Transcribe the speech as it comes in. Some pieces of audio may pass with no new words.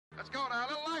go now. A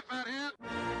little life out here.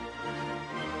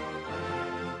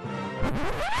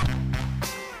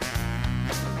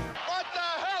 What the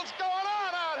hell's going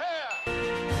on out here?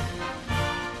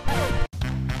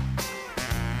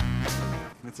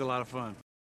 It's a lot of fun.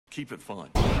 Keep it fun.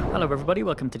 Hello everybody,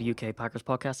 welcome to the UK Packers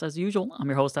podcast as usual. I'm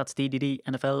your host, that's DDD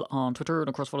NFL on Twitter, and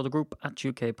of course follow the group at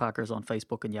UK Packers on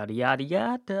Facebook and yada yada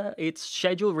yada. It's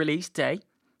scheduled release day,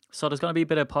 so there's going to be a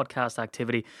bit of podcast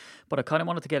activity, but I kind of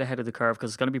wanted to get ahead of the curve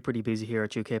because it's going to be pretty busy here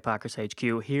at UK Packers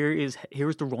HQ. Here's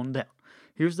the rundown.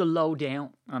 Here's the lowdown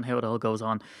on how it all goes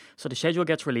on. So the schedule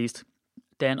gets released,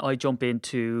 then I jump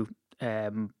into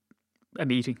a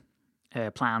meeting,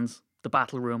 plans, the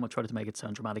battle room. I tried to make it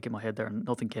sound dramatic in my head there and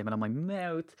nothing came out of my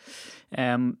mouth.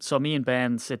 So me and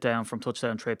Ben sit down from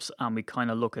Touchdown Trips and we kind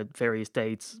of look at various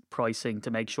dates, pricing to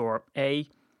make sure,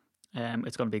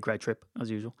 it's going to be a great trip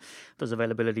as usual. There's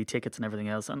availability, tickets and everything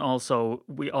else. And also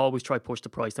we always try push the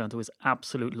price down to its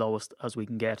absolute lowest as we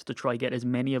can get to try get as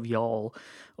many of y'all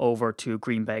over to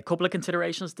Green Bay. A couple of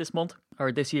considerations this month,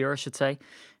 or this year I should say,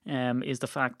 is the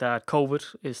fact that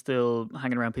COVID is still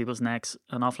hanging around people's necks.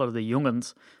 An awful lot of the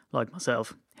young'uns, like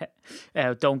myself,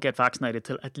 don't get vaccinated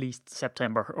till at least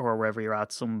September or wherever you're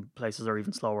at. Some places are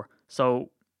even slower.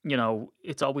 So, you know,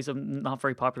 it's always a not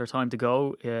very popular time to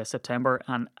go, September.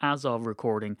 And as of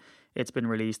recording, it's been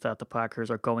released that the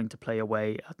Packers are going to play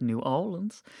away at New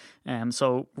Orleans.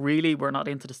 So really, we're not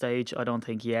into the stage, I don't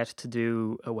think, yet to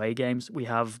do away games. We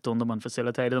have done them and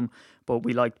facilitated them, but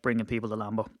we like bringing people to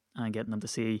Lambeau and getting them to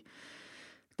see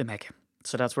the Mecca.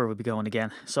 So that's where we'll be going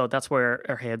again. So that's where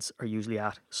our heads are usually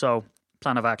at. So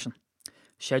plan of action.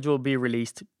 Schedule will be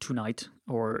released tonight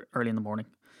or early in the morning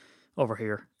over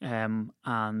here, and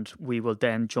we will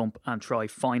then jump and try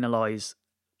finalise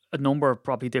a number of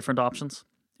probably different options,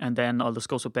 and then I'll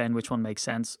discuss with Ben which one makes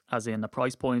sense, as in the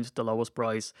price point, the lowest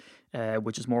price,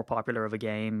 which is more popular of a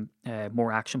game,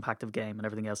 more action-packed of a game and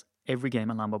everything else. Every game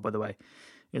in Lambeau, by the way,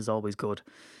 is always good.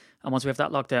 And once we have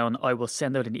that locked down, I will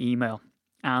send out an email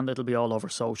and it'll be all over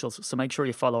socials, so make sure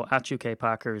you follow at UK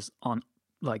Packers on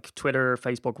like Twitter,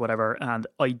 Facebook, whatever, and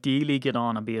ideally get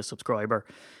on and be a subscriber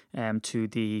to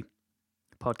the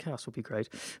podcast would be great,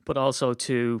 but also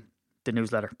to the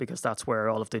newsletter, because that's where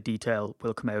all of the detail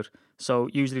will come out. So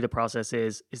usually the process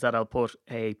is that I'll put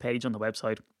a page on the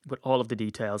website with all of the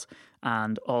details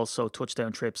and also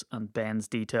Touchdown Trips and Ben's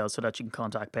details so that you can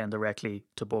contact Ben directly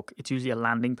to book. It's usually a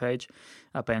landing page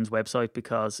at Ben's website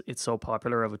because it's so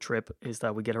popular of a trip, is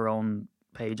that we get our own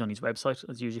page on his website.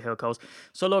 That's usually how it goes.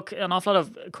 So look, an awful lot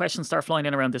of questions start flying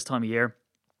in around this time of year.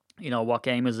 You know, what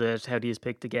game is it? How do you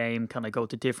pick the game? Can I go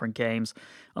to different games?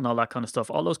 And all that kind of stuff.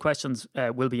 All those questions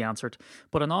will be answered.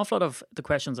 But an awful lot of the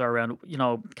questions are around, you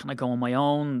know, can I go on my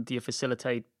own? Do you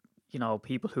facilitate, you know,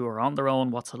 people who are on their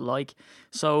own? What's it like?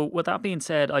 So with that being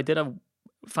said, I did a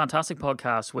fantastic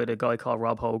podcast with a guy called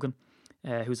Rob Hogan,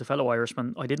 who's a fellow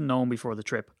Irishman. I didn't know him before the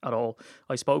trip at all.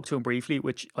 I spoke to him briefly,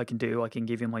 which I can do. I can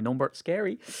give you my number.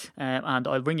 Scary. And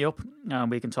I'll bring you up and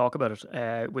we can talk about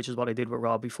it, which is what I did with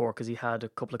Rob before, because he had a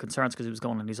couple of concerns because he was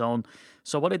going on his own.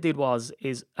 So what I did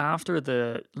is after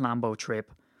the Lambeau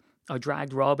trip, I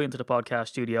dragged Rob into the podcast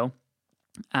studio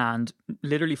and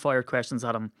literally fired questions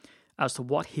at him as to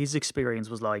what his experience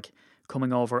was like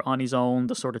coming over on his own,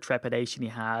 the sort of trepidation he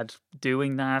had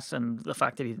doing that, and the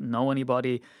fact that he didn't know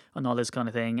anybody and all this kind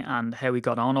of thing, and how he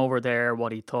got on over there,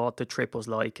 what he thought the trip was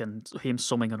like, and him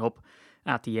summing it up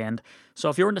at the end. So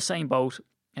if you're in the same boat,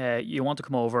 you want to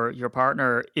come over, your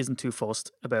partner isn't too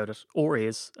fussed about it, or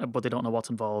is, but they don't know what's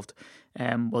involved,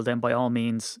 well then by all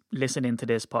means, listen into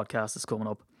this podcast that's coming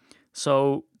up.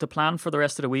 So the plan for the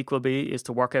rest of the week is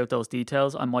to work out those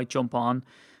details. I might jump on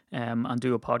and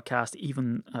do a podcast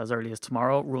even as early as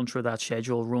tomorrow, run through that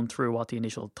schedule, run through what the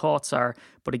initial thoughts are.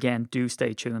 But again, do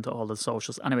stay tuned to all the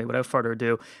socials. Anyway, without further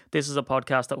ado, this is a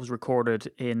podcast that was recorded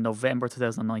in November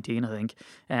 2019, I think.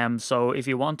 So if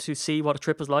you want to see what a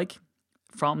trip is like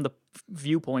from the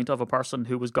viewpoint of a person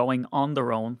who was going on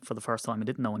their own for the first time and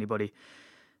didn't know anybody,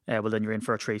 well then you're in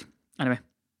for a treat. Anyway,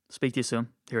 speak to you soon.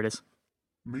 Here it is.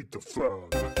 Meet the fan.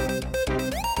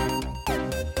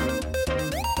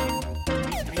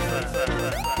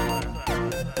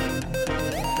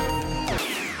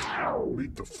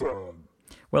 Meet the fan.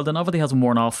 Well, the novelty hasn't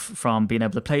worn off from being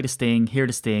able to play the sting, hear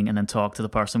the sting, and then talk to the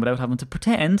person without having to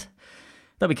pretend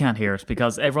that we can't hear it,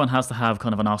 because everyone has to have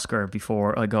kind of an Oscar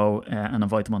before I go and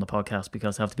invite them on the podcast,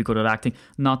 because they have to be good at acting.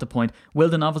 Not the point. Will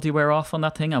the novelty wear off on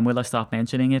that thing, and will I stop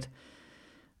mentioning it?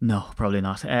 No, probably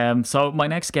not. So my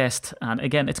next guest, and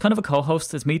again, it's kind of a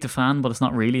co-host. It's Meet the Fan, but it's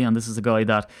not really. And this is a guy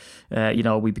that,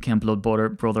 we became blood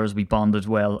brothers. We bonded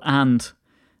well. And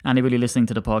anybody listening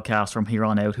to the podcast from here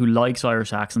on out who likes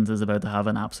Irish accents is about to have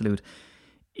an absolute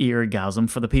eargasm.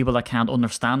 For the people that can't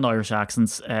understand Irish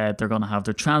accents, they're going to have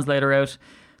their translator out.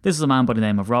 This is a man by the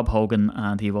name of Rob Hogan,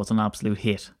 and he was an absolute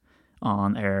hit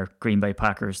on our Green Bay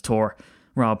Packers tour.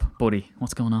 Rob, buddy,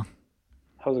 what's going on?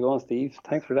 How's it going, Steve?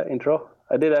 Thanks for that intro.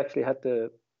 I did actually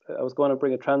I was going to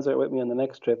bring a translator with me on the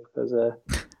next trip because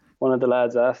one of the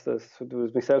lads asked us. It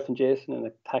was myself and Jason in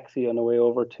a taxi on the way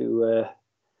over to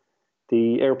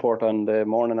the airport on the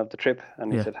morning of the trip,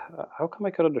 and he said, "How come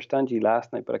I could understand you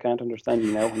last night, but I can't understand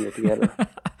you now when you're together?"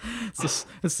 It's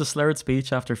the slurred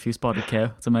speech after a few spotted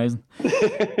cow. It's amazing.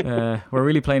 We're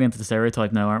really playing into the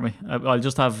stereotype now, aren't we? I'll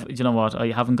just have, you know what,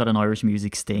 I haven't got an Irish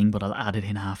music sting, but I'll add it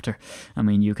in after. I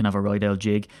mean, you can have a right old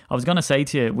jig. I was going to say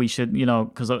to you, we should, you know,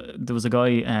 because there was a guy,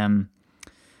 and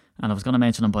I was going to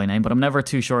mention him by name, but I'm never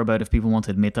too sure about if people want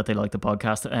to admit that they like the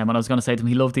podcast. And I was going to say to him,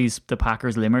 he loved the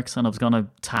Packers limericks, and I was going to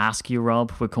task you,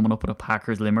 Rob, with coming up with a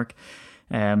Packers limerick.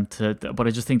 But I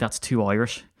just think that's too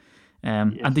Irish.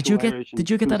 And did you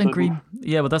get that in Green?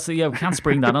 Yeah, but we can't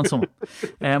spring that on someone.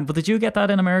 But did you get that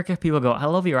in America? People go, "I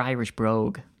love your Irish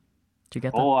brogue." Did you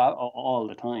get that? Oh, all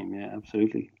the time. Yeah,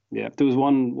 absolutely. Yeah, there was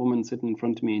one woman sitting in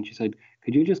front of me, and she said,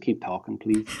 "Could you just keep talking,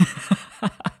 please?"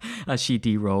 As she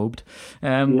derobed.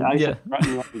 I said,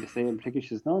 "Threatening me to say in particular." She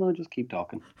says, "No, just keep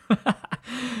talking." I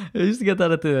used to get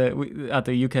that at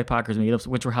the UK Packers meetups,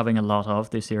 which we're having a lot of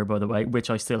this year, by the way, which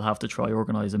I still have to try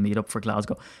organise a meetup for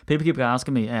Glasgow. People keep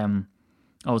asking me,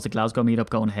 is the Glasgow meetup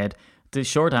going ahead? The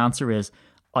short answer is,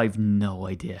 I've no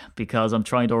idea, because I'm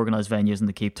trying to organise venues and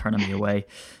they keep turning me away.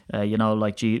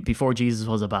 Before Jesus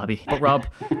was a babby. But Rob,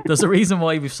 there's a reason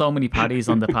why we've so many paddies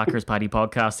on the Packers Paddy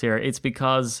podcast here. It's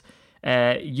because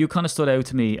you kind of stood out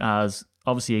to me as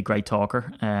obviously a great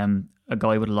talker, a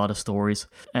guy with a lot of stories.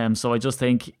 So I just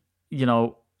think, you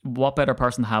know, what better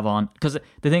person to have on? Because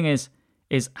the thing is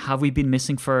have we been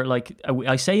missing for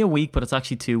I say a week, but it's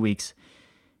actually 2 weeks.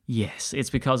 Yes, it's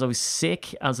because I was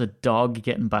sick as a dog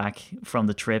getting back from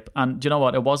the trip. And do you know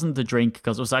what? It wasn't the drink,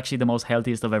 because it was actually the most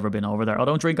healthiest I've ever been over there. I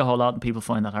don't drink a whole lot and people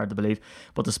find that hard to believe.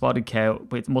 But the spotted cow,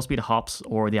 it must be the hops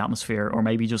or the atmosphere, or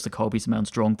maybe just the copious amounts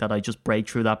drunk, that I just break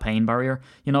through that pain barrier.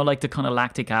 You know, like the kind of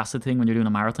lactic acid thing when you're doing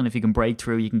a marathon. If you can break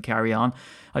through, you can carry on.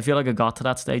 I feel like I got to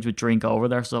that stage with drink over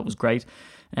there, so it was great.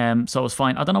 So it was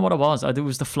fine. I don't know what it was. It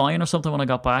was the flying or something when I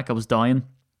got back. I was dying.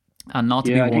 And not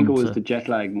to be one I think it was the jet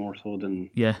lag more so than...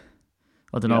 Yeah.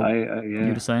 I don't know.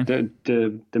 You're the same.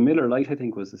 The Miller Lite, I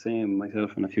think, was the same.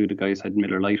 Myself and a few of the guys had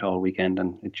Miller Lite all weekend,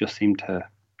 and it just seemed to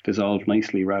dissolve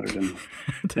nicely rather than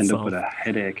end up with a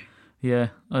headache. Yeah,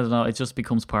 I don't know. It just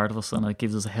becomes part of us, and it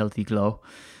gives us a healthy glow.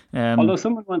 Although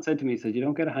someone once said to me, "You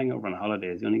don't get a hangover on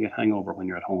holidays. You only get hangover when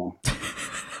you're at home."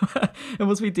 It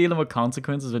must be dealing with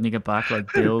consequences when you get back,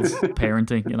 like bills,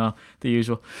 parenting, you know, the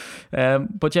usual.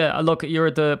 But yeah, look,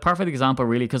 you're the perfect example,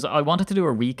 really, because I wanted to do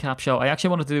a recap show. I actually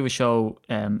wanted to do a show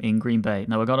in Green Bay.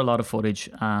 Now, I got a lot of footage,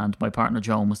 and my partner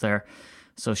Joan was there,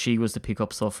 so she was to pick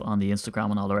up stuff on the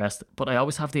Instagram and all the rest. But I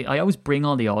always bring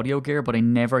all the audio gear, but I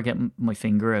never get my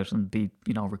finger out and be,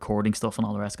 you know, recording stuff and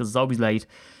all the rest, because it's always late,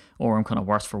 or I'm kind of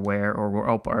worse for wear, or we're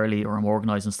up early, or I'm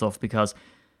organising stuff, because,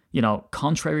 you know,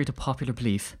 contrary to popular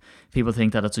belief, people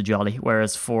think that it's a jolly,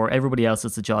 whereas for everybody else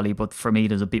it's a jolly, but for me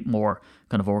there's a bit more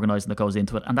kind of organising that goes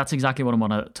into it. And that's exactly what I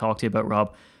want to talk to you about,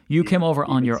 Rob. You came over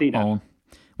on your own.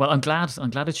 Well, I'm glad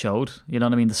it showed. You know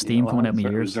what I mean? The steam coming out my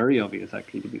ears. It was very obvious,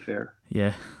 actually, to be fair.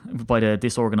 Yeah, by the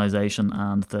disorganisation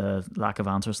and the lack of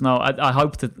answers. No, I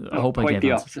hope I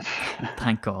gave answers.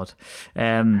 Thank God.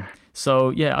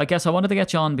 So yeah, I guess I wanted to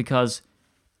get you on because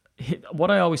what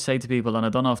I always say to people, and I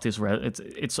don't know if this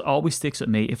it's always sticks with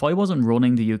me. If I wasn't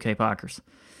running the UK Packers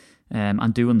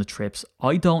and doing the trips,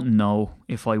 I don't know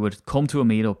if I would come to a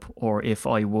meetup or if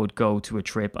I would go to a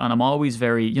trip. And I'm always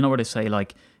very, you know what they say,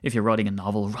 like, if you're writing a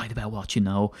novel, write about what you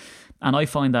know. And I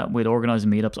find that with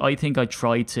organising meetups, I think I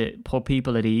try to put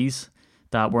people at ease,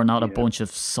 that we're not a bunch of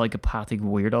psychopathic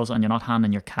weirdos and you're not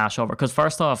handing your cash over. Because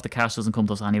first off, the cash doesn't come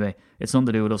to us anyway. It's nothing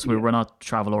to do with us. We're not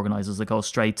travel organisers. It goes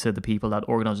straight to the people that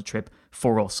organise a trip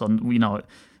for us. And, you know,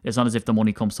 it's not as if the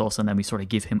money comes to us and then we sort of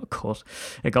give him a cut.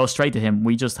 It goes straight to him.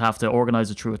 We just have to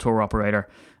organise it through a tour operator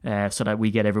so that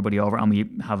we get everybody over and we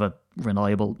have a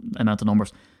reliable amount of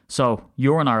numbers. So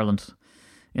you're in Ireland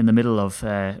in the middle of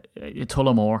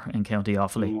Tullamore in County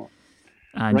Offaly.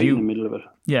 And right in the middle of it.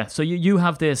 Yeah, so you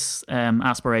have this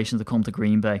aspiration to come to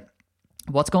Green Bay.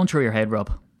 What's going through your head,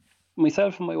 Rob?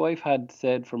 Myself and my wife had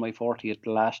said for my 40th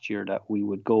last year that we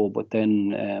would go, but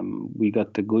then we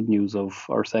got the good news of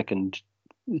our second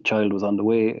child was on the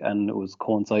way, and it was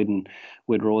coinciding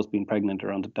with Rose being pregnant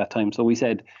around at that time. So we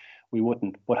said we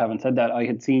wouldn't. But having said that, I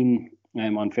had seen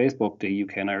on Facebook, the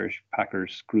UK and Irish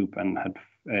Packers group, and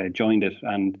had joined it.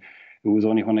 And it was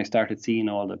only when I started seeing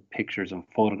all the pictures and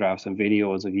photographs and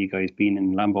videos of you guys being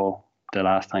in Lambeau the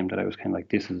last time that I was kind of like,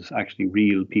 this is actually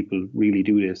real. People really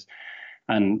do this.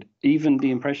 And even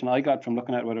the impression I got from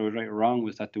looking at whether it was right or wrong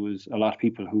was that there was a lot of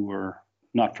people who were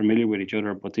not familiar with each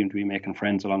other, but seemed to be making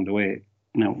friends along the way.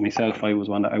 Now, myself, I was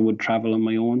one that I would travel on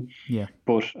my own. Yeah.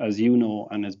 But as you know,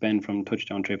 and as Ben from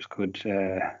Touchdown Trips could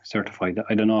certify, that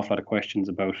I had an awful lot of questions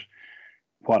about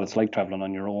what it's like traveling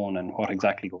on your own and what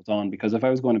exactly goes on. Because if I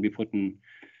was going to be putting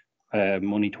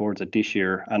money towards it this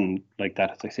year, and like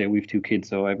that, as I say, we've 2 kids,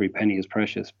 so every penny is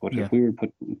precious. But if we were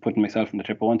putting myself in the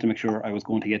trip, I wanted to make sure I was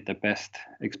going to get the best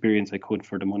experience I could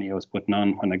for the money I was putting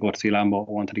on. When I go to see Lambeau,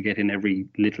 I wanted to get in every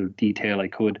little detail I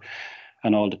could,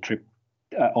 and all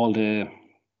the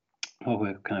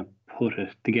how can I put it,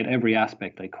 to get every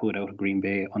aspect I could out of Green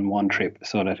Bay on one trip,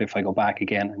 so that if I go back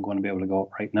again, I'm going to be able to go,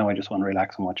 right now I just want to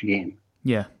relax and watch a game.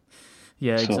 Yeah.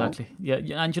 Yeah, exactly. Yeah,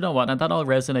 and you know what? And that all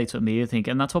resonates with me, I think.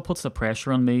 And that's what puts the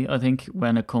pressure on me, I think,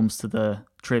 when it comes to the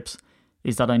trips,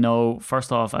 is that I know,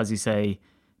 first off, as you say,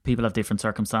 people have different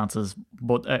circumstances,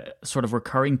 but a sort of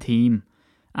recurring theme,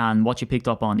 and what you picked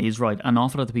up on is right. An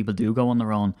awful lot of people do go on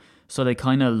their own. So they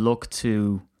kind of look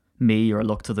to me or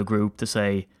look to the group to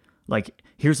say, like,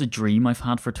 here's a dream I've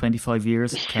had for 25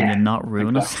 years. Can you not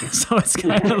ruin it? So it's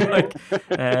kind of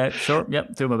like, sure,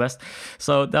 yep, do my best.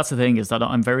 So that's the thing, is that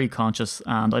I'm very conscious,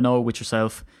 and I know with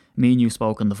yourself, me and you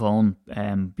spoke on the phone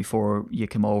before you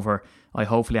came over. I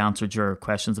hopefully answered your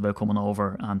questions about coming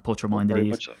over and put your mind at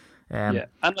ease. So. Yeah,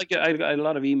 and like I had a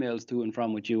lot of emails to and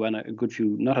from with you, and a good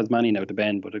few, not as many now to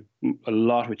Ben, but a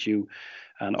lot with you.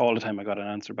 And all the time I got an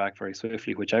answer back very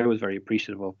swiftly, which I was very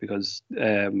appreciative of, because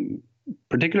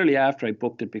particularly after I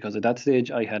booked it, because at that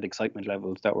stage I had excitement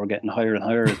levels that were getting higher and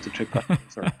higher as the trip got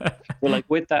closer. Well, like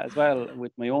with that as well,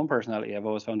 with my own personality, I've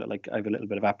always found that like I have a little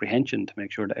bit of apprehension to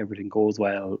make sure that everything goes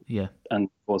well and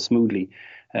goes smoothly.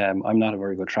 I'm not a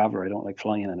very good traveler. I don't like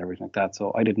flying and everything like that.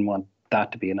 So I didn't want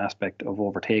that to be an aspect of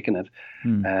overtaking it.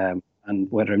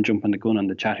 And whether I'm jumping the gun on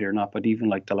the chat or not, but even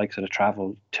like the likes of the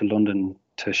travel to London,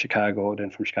 to Chicago, then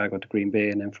from Chicago to Green Bay,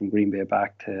 and then from Green Bay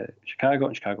back to Chicago,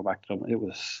 and Chicago back to Dublin, it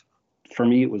was, for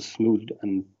me, it was smooth,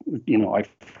 and you know, I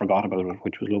forgot about it,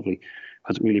 which was lovely,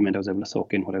 because it really meant I was able to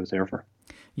soak in what I was there for.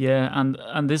 Yeah,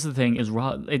 and this is the thing, is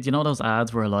you know those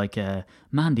ads where like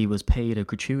Mandy was paid a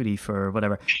gratuity for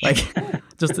whatever, like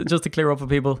just to clear up for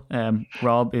people,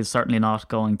 Rob is certainly not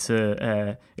going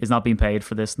to is not being paid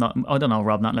for this. Not, I don't know,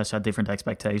 Rob, not unless you had different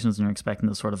expectations and you're expecting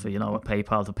a sort of, you know, a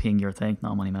PayPal to ping your thing.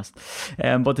 No money messed.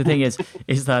 But the thing is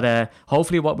that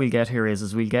hopefully what we'll get here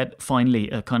is we'll get finally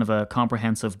a kind of a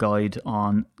comprehensive guide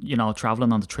on, you know,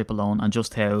 traveling on the trip alone, and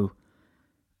just how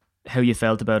you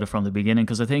felt about it from the beginning,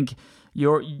 because I think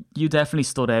you definitely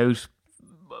stood out,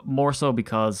 more so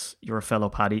because you're a fellow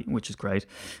Paddy, which is great,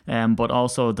 but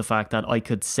also the fact that I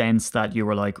could sense that you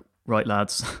were like, right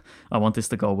lads, I want this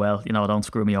to go well, you know, don't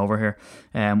screw me over here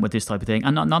with this type of thing.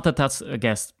 And not that that's, I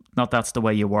guess, not that's the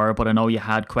way you were, but I know you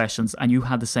had questions, and you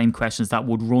had the same questions that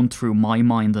would run through my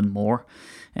mind and more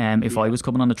if I was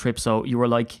coming on the trip. So you were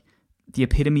like the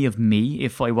epitome of me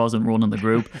if I wasn't running the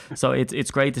group. So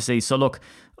it's great to see. So look,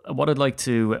 what I'd like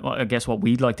to, I guess what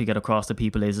we'd like to get across to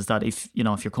people is that if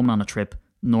you're coming on a trip,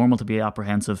 normal to be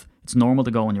apprehensive. It's normal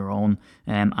to go on your own,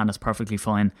 and it's perfectly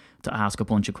fine to ask a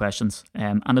bunch of questions.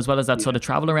 And as well as that, so the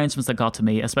travel arrangements that got to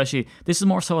me, especially, this is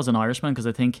more so as an Irishman, because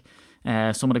I think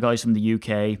some of the guys from the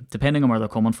UK, depending on where they're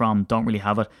coming from, don't really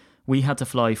have it. We had to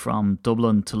fly from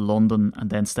Dublin to London and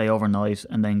then stay overnight,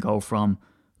 and then go from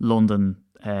London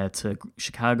to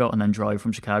Chicago and then drive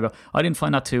from Chicago. I didn't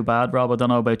find that too bad, Rob. I don't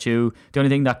know about you. The only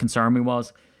thing that concerned me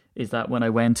is that when I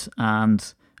went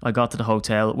and I got to the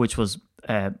hotel, which was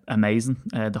amazing,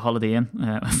 the Holiday Inn,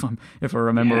 if I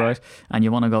remember right, and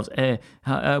you want to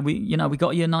go, we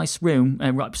got you a nice room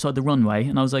right beside the runway,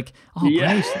 and I was like, oh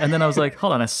great, and then I was like,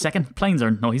 hold on a second, planes are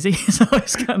noisy, so I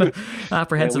was kind of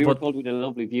apprehensive. We were told we had a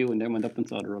lovely view, and then went up and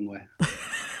saw the runway.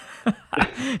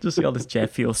 Just see all this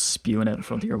jet fuel spewing out in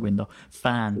front of your window.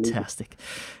 Fantastic.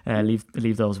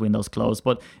 Leave those windows closed.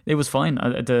 But it was fine.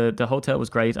 The hotel was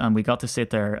great, and we got to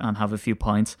sit there and have a few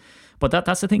pints. But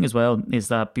that's the thing as well, is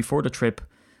that before the trip,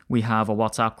 we have a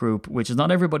WhatsApp group, which is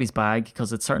not everybody's bag,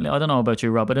 because it's certainly, I don't know about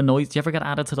you, Rob, it annoys. Do you ever get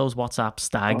added to those WhatsApp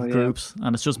stag groups?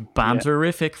 And it's just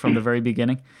banterific from the very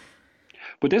beginning.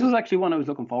 But this was actually one I was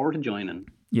looking forward to joining.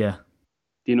 Yeah.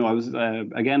 You know, I was,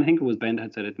 again, I think it was Ben that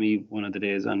had said it to me one of the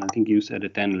days, and I think you said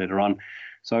it then later on.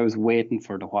 So I was waiting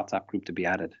for the WhatsApp group to be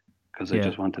added, because I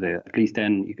just wanted to, at least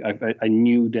then, I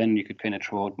knew then you could kind of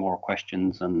throw out more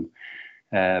questions, and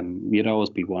You'd always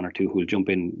be one or two who'll jump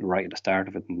in right at the start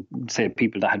of it and say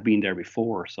people that had been there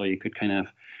before. So you could kind of,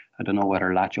 I don't know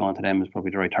whether latch on to them is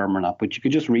probably the right term or not, but you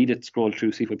could just read it, scroll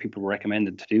through, see what people were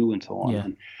recommended to do and so on. Yeah.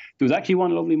 And there was actually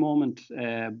one lovely moment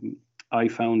I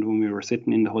found when we were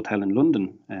sitting in the hotel in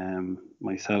London,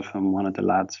 myself and one of the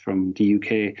lads from the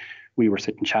UK, we were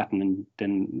sitting chatting, and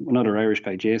then another Irish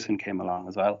guy, Jason, came along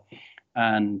as well.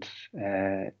 And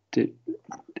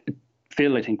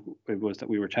Phil, I think it was that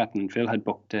we were chatting, and Phil had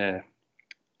booked the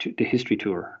history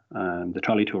tour, the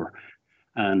trolley tour,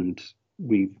 and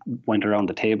we went around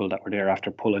the table that were there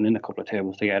after pulling in a couple of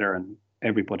tables together, and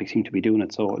everybody seemed to be doing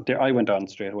it. So I went on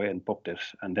straight away and booked it,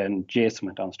 and then Jason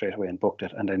went on straight away and booked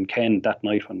it, and then Ken that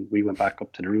night when we went back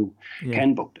up to the room,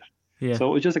 Ken booked it. Yeah.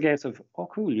 So it was just a case of, oh,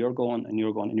 cool, you're going and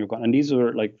you're going and you're going. And these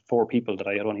were like 4 people that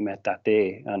I had only met that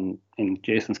day, and in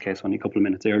Jason's case, only a couple of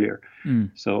minutes earlier.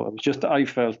 So it was just, I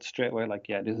felt straight away like,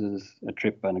 yeah, this is a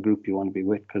trip and a group you want to be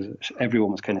with, because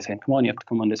everyone was kind of saying, come on, you have to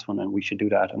come on this one and we should do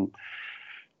that. And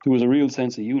there was a real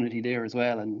sense of unity there as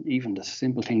well. And even the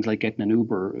simple things like getting an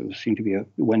Uber, it seemed to be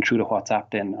went through the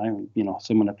WhatsApp then.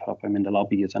 Someone had put up, I'm in the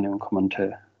lobby, is anyone coming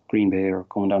to Green Bay or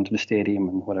going down to the stadium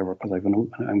and whatever, because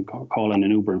I'm calling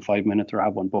an Uber in 5 minutes or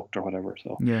have one booked or whatever.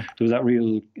 So there was that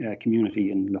real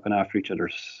community and looking after each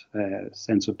other's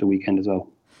sense of the weekend as well.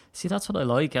 See, that's what I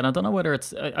like. And I don't know whether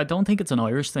I don't think it's an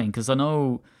Irish thing, because I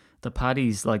know the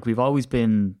Paddies, like, we've always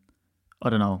been,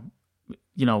 I don't know,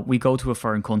 we go to a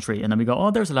foreign country and then we go,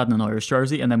 oh, there's a lad in an Irish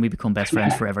jersey, and then we become best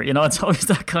friends forever. It's always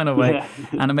that kind of way.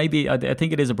 And I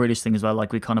think it is a British thing as well.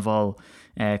 Like, we kind of all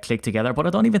click together, but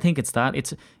I don't even think it's that.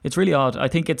 It's really odd. I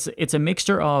think it's a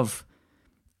mixture of,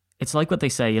 it's like what they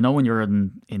say, when you're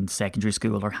in secondary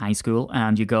school or high school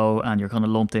and you go and you're kind of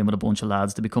lumped in with a bunch of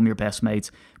lads to become your best mates.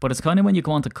 But it's kind of when you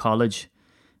go on to college,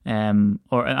 and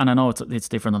I know it's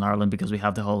different in Ireland because we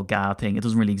have the whole GA thing. It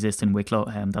doesn't really exist in Wicklow.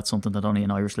 That's something that only an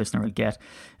Irish listener will get.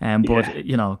 But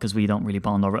because we don't really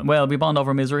bond over it. Well, we bond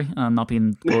over misery and not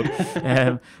being good.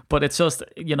 But it's just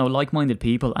like-minded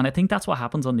people, and I think that's what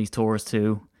happens on these tours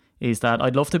too. Is that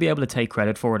I'd love to be able to take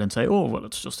credit for it and say, oh, well,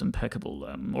 it's just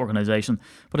impeccable organisation.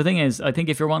 But the thing is, I think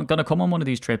if you're going to come on one of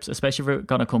these trips, especially if you're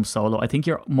going to come solo, I think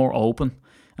you're more open.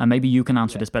 And maybe you can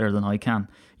answer this better than I can.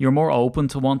 You're more open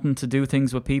to wanting to do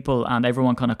things with people, and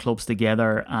everyone kind of clubs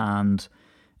together. And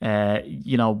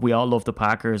we all love the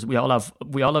Packers. We all have.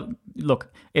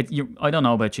 Look, I don't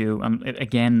know about you, and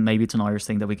again, maybe it's an Irish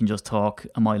thing that we can just talk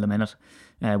a mile a minute,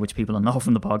 which people don't know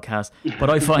from the podcast. But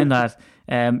I find that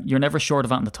you're never short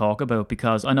of anything to talk about,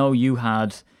 because I know you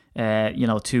had,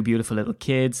 2 beautiful little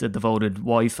kids, a devoted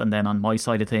wife, and then on my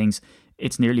side of things,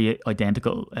 it's nearly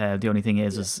identical. The only thing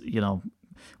is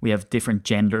we have different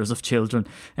genders of children.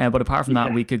 But apart from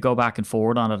that, we could go back and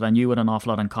forward on it. And you had an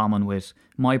awful lot in common with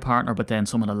my partner, but then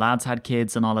some of the lads had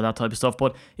kids and all of that type of stuff.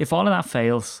 But if all of that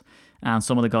fails and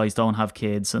some of the guys don't have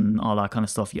kids and all that kind of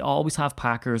stuff, you always have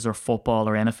Packers or football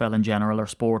or NFL in general or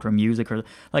sport or music. Or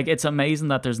like, it's amazing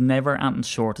that there's never anything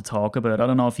short to talk about. I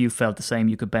don't know if you felt the same.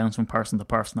 You could bounce from person to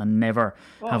person and never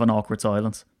have an awkward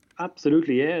silence.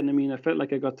 Absolutely, yeah. And I mean, I felt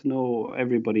like I got to know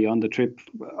everybody on the trip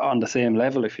on the same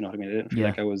level, if you know what I mean. I didn't feel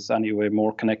like I was anyway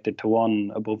more connected to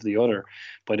one above the other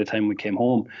by the time we came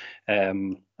home.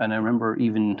 And I remember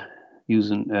even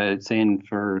saying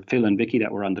for Phil and Vicky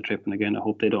that were on the trip, and again, I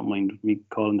hope they don't mind me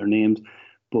calling their names,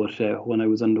 but when I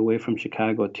was on the way from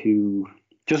Chicago to,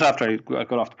 just after I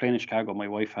got off the plane in Chicago, my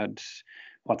wife had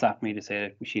WhatsApped me to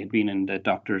say she had been in the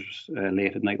doctor's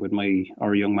late at night with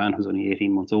our young man who's only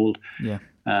 18 months old. Yeah.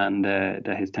 And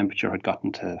that his temperature had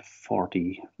gotten to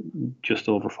 40, just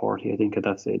over 40, I think, at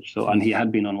that stage. So, and he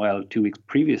had been unwell 2 weeks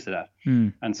previous to that.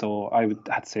 And so I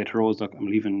had to say to Rose, look, I'm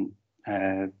leaving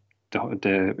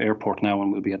the airport now,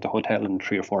 and we'll be at the hotel in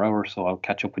 3 or 4 hours, so I'll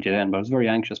catch up with you then. But I was very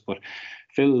anxious. But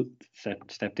Phil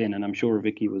stepped in, and I'm sure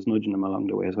Vicky was nudging him along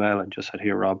the way as well, and just said,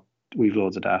 here, Rob, we've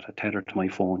loads of data tethered to my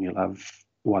phone. You'll have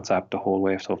WhatsApp the whole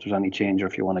way, so if there's any change or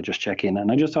if you want to just check in.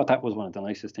 And I just thought that was one of the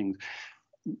nicest things,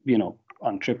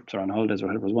 on trips or on holidays or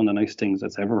whatever. It was one of the nice things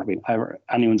that's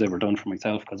anyone's ever done for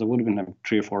myself, because it would have been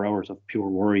 3 or 4 hours of pure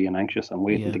worry and anxious and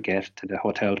waiting to get to the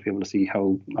hotel to be able to see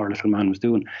how our little man was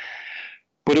doing.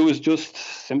 But it was just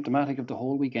symptomatic of the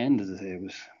whole weekend, as I say. It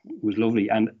was lovely.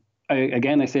 And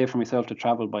I say for myself to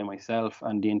travel by myself,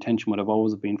 and the intention would have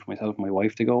always been for myself and my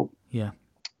wife to go. Yeah.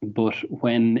 But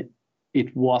when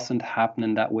it wasn't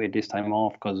happening that way this time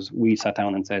off, because we sat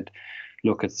down and said,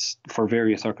 look, it's for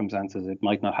various circumstances, it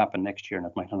might not happen next year and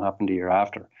it might not happen the year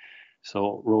after.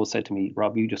 So Rose said to me,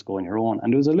 Rob, you just go on your own.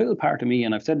 And there was a little part of me,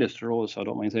 and I've said this to Rose, so I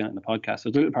don't mind saying it in the podcast,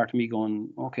 there's a little part of me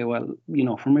going, okay, well,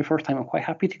 for my first time, I'm quite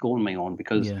happy to go on my own,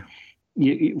 because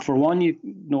for one, you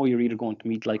know you're either going to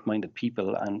meet like-minded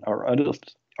people or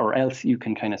adults, or else you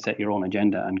can kind of set your own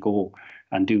agenda and go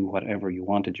and do whatever you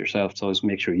wanted yourself, so as to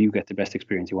make sure you get the best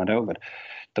experience you want out of it.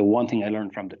 The one thing I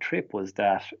learned from the trip was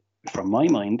that, from my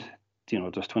mind,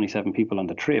 there's 27 people on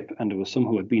the trip, and there was some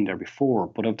who had been there before,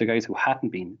 but of the guys who hadn't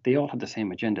been, they all had the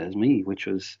same agenda as me, which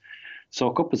was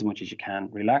soak up as much as you can,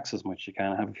 relax as much as you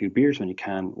can, have a few beers when you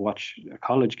can, watch a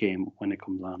college game when it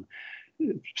comes on,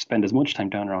 spend as much time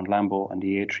down around Lambeau and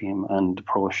the Atrium and the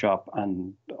Pro Shop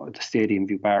and the Stadium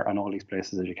View Bar and all these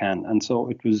places as you can. And so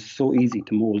it was so easy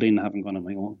to mould in, having gone on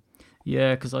my own.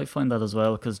 Yeah, because I find that as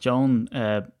well, because Joan,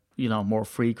 more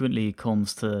frequently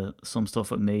comes to some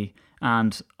stuff with me,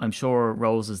 and I'm sure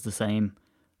Rose is the same.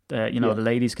 The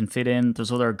ladies can fit in.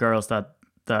 There's other girls that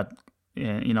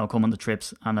come on the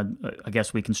trips, and I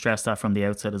guess we can stress that from the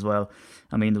outset as well.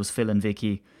 I mean, there was Phil and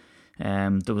Vicky.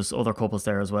 There was other couples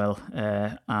there as well,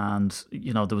 and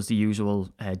there was the usual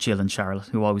Jill and Charlotte,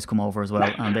 who always come over as well,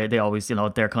 and they always,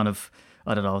 they're kind of,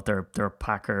 I don't know, they're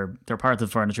Packer, they're part of the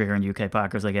furniture here in UK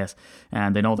Packers, I guess,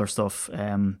 and they know their stuff.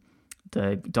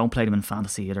 They don't play them in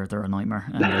fantasy either; they're a nightmare,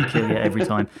 and they kill you every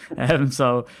time.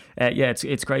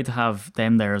 It's great to have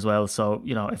them there as well. So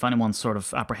if anyone's sort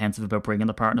of apprehensive about bringing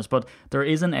the partners, but there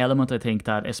is an element, I think,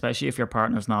 that especially if your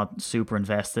partner's not super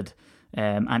invested,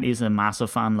 and is a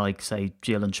massive fan, like say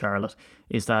Jill and Charlotte,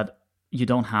 is that you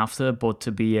don't have to, but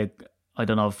to be I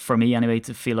don't know, for me anyway,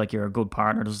 to feel like you're a good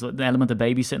partner. There's an element of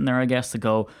babysitting there, I guess, to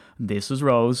go, this is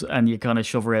Rose, and you kind of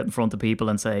shove her out in front of people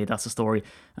and say, that's the story.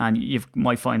 And you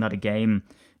might find that a game,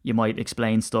 you might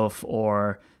explain stuff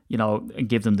or,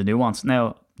 give them the nuance.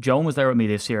 Now, Joan was there with me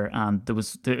this year, and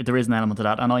there is an element of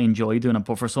that, and I enjoy doing it.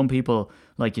 But for some people,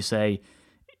 like you say,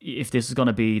 if this is going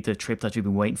to be the trip that you've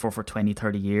been waiting for 20,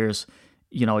 30 years,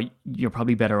 you're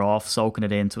probably better off soaking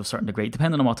it in to a certain degree,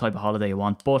 depending on what type of holiday you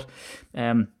want. But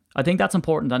I think that's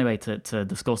important anyway to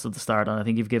discuss at the start, and I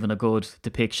think you've given a good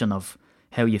depiction of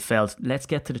how you felt. Let's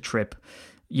get to the trip.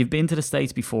 You've been to the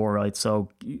States before, right? So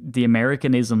the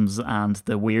Americanisms and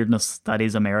the weirdness that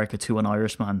is America to an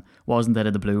Irishman wasn't out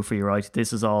of the blue for you, right?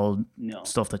 This is all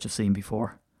stuff that you've seen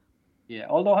before. Yeah,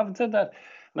 although having said that,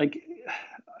 I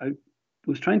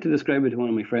was trying to describe it to one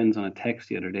of my friends on a text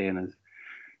the other day, and I was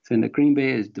saying that Green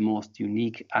Bay is the most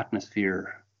unique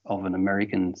atmosphere of an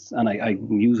American's, and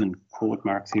I'm using quote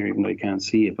marks here even though you can't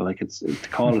see it, but it's to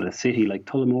call it a city. Like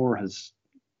Tullamore has,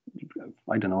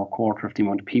 I don't know, a quarter of the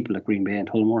amount of people at Green Bay, and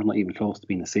Tullamore's not even close to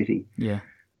being a city. Yeah,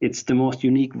 it's the most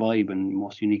unique vibe and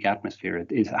most unique atmosphere.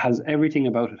 It has everything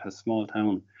about it. Has small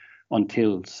town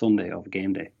until Sunday of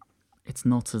game day. It's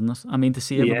nuts, isn't it? I mean, to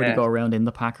see everybody go around in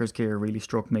the Packers gear really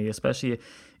struck me, especially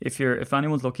if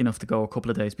anyone's lucky enough to go a couple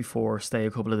of days before, stay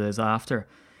a couple of days after.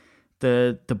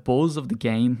 The buzz of the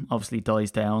game obviously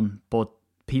dies down, but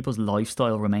people's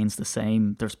lifestyle remains the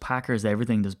same. There's Packers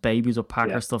everything. There's babies with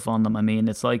Packer stuff on them. I mean,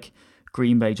 it's like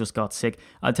Green Bay just got sick.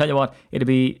 I'll tell you what, it'd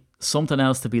be something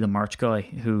else to be the merch guy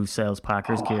who sells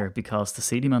Packers gear, because to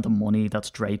see the amount of money that's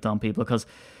draped on people,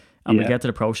 and we'll get to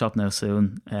the Pro Shop now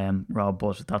soon, Rob,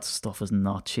 but that stuff is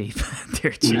not cheap.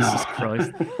 Dear Jesus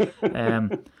Christ.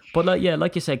 But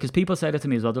like you say, because people say that to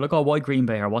me as well. They're like, oh, why Green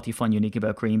Bay, or what do you find unique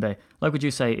about Green Bay? Like what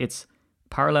you say, it's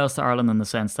parallels to Ireland in the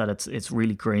sense that it's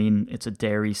really green. It's a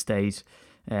dairy state.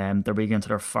 They're big into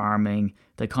their farming.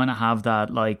 They kind of have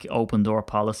that like open door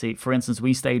policy. For instance,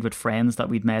 we stayed with friends that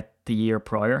we'd met the year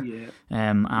prior,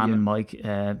 Anne and Mike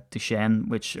Duchesne,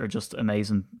 which are just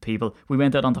amazing people. We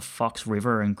went out on the Fox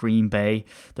River in Green Bay,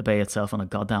 the bay itself, on a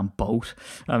goddamn boat.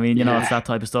 I mean, it's that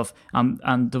type of stuff. And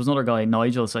there was another guy,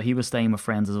 Nigel, so he was staying with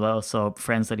friends as well. So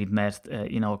friends that he'd met,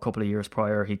 a couple of years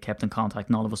prior, he kept in contact,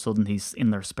 and all of a sudden he's in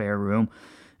their spare room.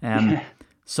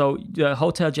 So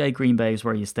Hotel J Green Bay is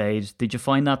where you stayed. Did you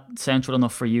find that central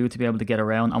enough for you to be able to get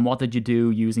around? And what did you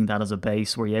do using that as a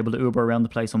base? Were you able to Uber around the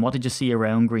place? And what did you see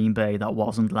around Green Bay that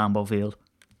wasn't Lambeau Field?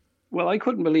 Well, I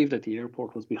couldn't believe that the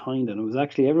airport was behind it. It was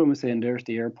actually, everyone was saying, there's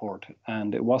the airport.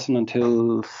 And it wasn't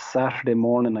until Saturday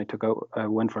morning I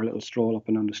went for a little stroll up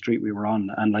and down the street we were on.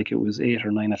 And it was 8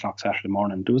 or 9 o'clock Saturday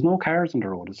morning. There was no cars on the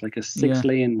road. It's like a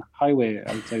 6-lane highway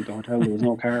outside the hotel. There was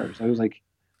no cars. I was like,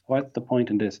 what's the point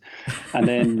in this? And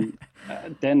then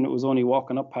it was only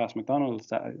walking up past McDonald's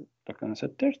that I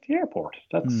said, there's the airport.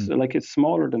 That's it's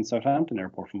smaller than Southampton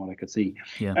Airport from what I could see.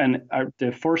 Yeah. And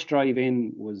the first drive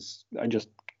in was, I just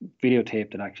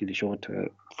videotaped it actually to show it to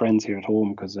friends here at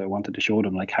home, because I wanted to show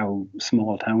them how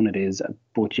small town it is,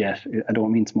 but yet I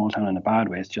don't mean small town in a bad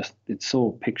way. It's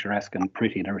so picturesque and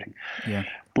pretty and everything. Yeah.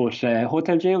 But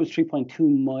Hotel J was 3.2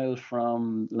 miles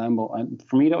from Lambeau, and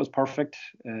for me that was perfect.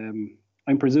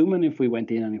 I'm presuming if we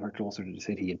went in anywhere closer to the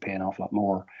city, you'd pay an awful lot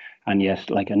more. And yet,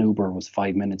 like an Uber was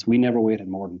 5 minutes. We never waited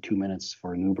more than 2 minutes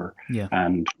for an Uber. Yeah.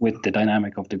 And with the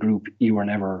dynamic of the group, you were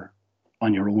never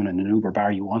on your own in an Uber,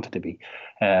 bar you wanted to be.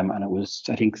 And it was,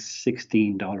 I think,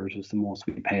 $16 was the most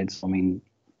we paid. So, I mean,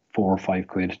 4 or 5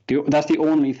 quid. That's the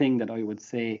only thing that I would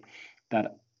say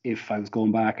that if I was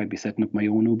going back, I'd be setting up my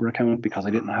own Uber account, because I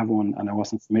didn't have one and I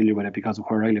wasn't familiar with it because of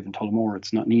where I live in Tullamore.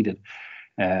 It's not needed.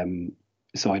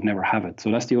 So I'd never have it. So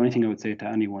that's the only thing I would say to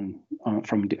anyone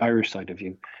from the Irish side of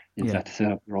you, is that to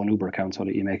set up your own Uber account so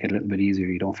that you make it a little bit easier.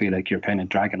 You don't feel like you're kind of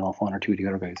dragging off 1 or 2 of the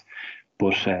other guys.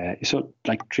 But so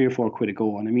like 3 or 4 quid a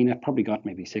go. And I mean, I probably got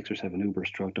maybe 6 or 7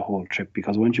 Ubers throughout the whole trip,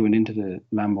 because once you went into the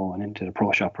Lambo and into the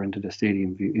Pro Shop or into the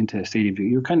Stadium View,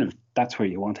 you're kind of, that's where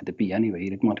you wanted to be anyway.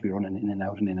 You didn't want to be running in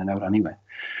and out anyway.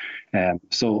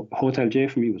 So Hotel J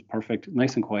for me was perfect,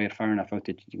 nice and quiet, far enough out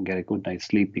that you can get a good night's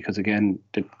sleep, because again,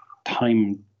 the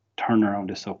time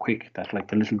turnaround is so quick that like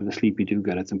the little bit of sleep you do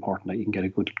get, it's important that you can get a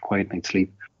good quiet night's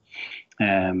sleep.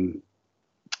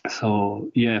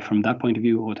 So yeah, from that point of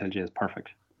view, Hotel J is perfect.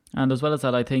 And as well as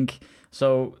that, I think,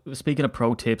 so speaking of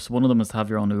pro tips, one of them is to have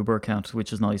your own Uber account,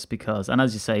 which is nice because, and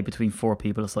as you say, between 4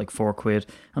 people, it's like 4 quid.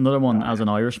 Another one, as an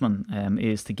Irishman,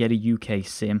 is to get a UK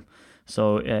SIM.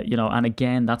 So, and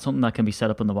again, that's something that can be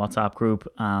set up in the WhatsApp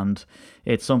group. And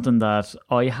it's something that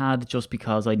I had just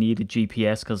because I needed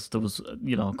GPS, because there was,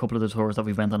 a couple of the tours that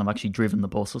we went on, I've actually driven the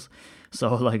buses.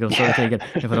 So, like, I'm sort of thinking,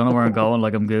 if I don't know where I'm going,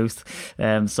 like, I'm goosed.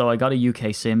 So I got a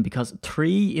UK SIM because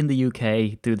 3 in the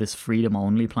UK do this freedom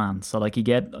only plan. So, like, you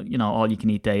get, all you can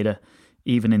eat data,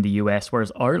 even in the US,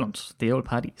 whereas Ireland, the old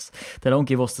paddies, they don't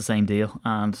give us the same deal.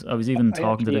 And I was even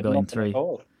talking to the guy in 3.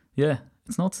 Yeah,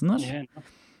 it's nuts, isn't it? Yeah, no.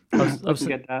 I couldn't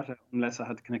get that unless I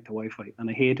had to connect to Wi-Fi, and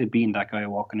I hated being that guy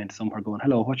walking into somewhere going,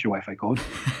 "Hello, what's your Wi-Fi code?"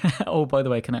 Oh, by the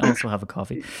way, can I also have a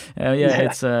coffee?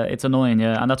 It's annoying,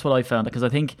 and that's what I found, because I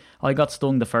think I got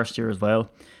stung the first year as well,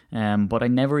 but I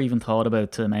never even thought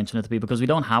about to mention it to people, because we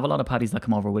don't have a lot of paddies that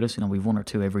come over with us. We've 1 or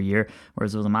 2 every year,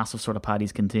 whereas there was a massive sort of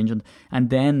paddies contingent. And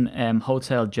then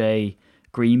Hotel J,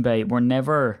 Green Bay, were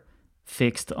never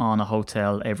fixed on a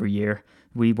hotel every year.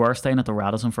 We were staying at the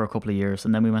Radisson for a couple of years,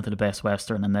 and then we went to the Best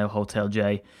Western, and now Hotel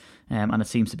J, and it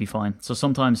seems to be fine. So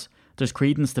sometimes there's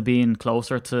credence to being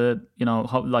closer to,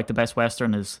 like the Best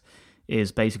Western is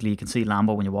basically you can see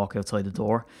Lambo when you walk outside the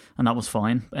door, and that was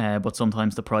fine. But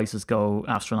sometimes the prices go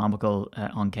astronomical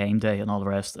on game day and all the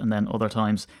rest, and then other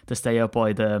times they stay out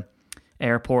by the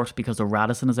airport because the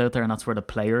Radisson is out there, and that's where the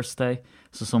players stay.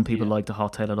 So some people like to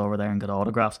hotel it over there and get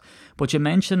autographs. But you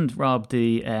mentioned, Rob,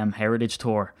 the Heritage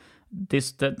Tour.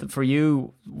 For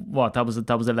you, what, that was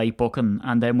a late booking,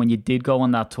 and then when you did go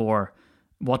on that tour,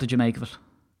 what did you make of it?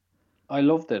 I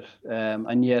loved it,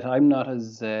 and yet I'm not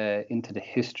as into the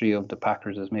history of the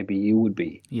Packers as maybe you would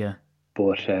be. Yeah.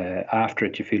 But after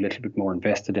it, you feel a little bit more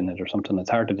invested in it, or something. It's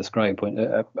hard to describe.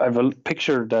 I have a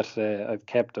picture that I've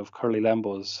kept of Curly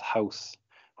Lambeau's house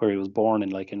where he was born,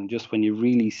 and just when you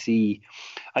really see,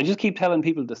 I just keep telling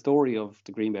people the story of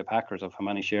the Green Bay Packers, of how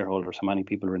many shareholders, how many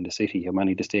people are in the city, how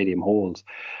many the stadium holds,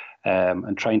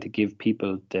 and trying to give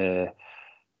people the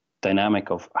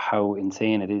dynamic of how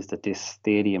insane it is that this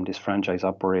stadium, this franchise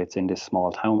operates in this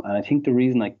small town. And I think the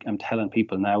reason I'm telling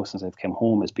people now since I've come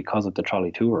home is because of the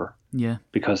trolley tour. Yeah.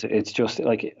 Because it's just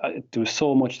like, there was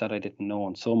so much that I didn't know,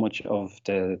 and so much of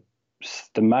the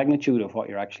magnitude of what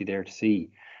you're actually there to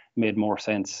see made more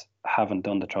sense having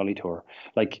done the trolley tour.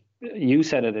 Like you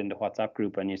said it in the WhatsApp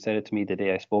group, and you said it to me the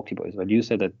day I spoke to you about it. You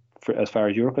said that as far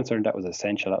as you're concerned, that was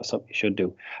essential. That was something you should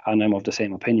do. And I'm of the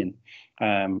same opinion.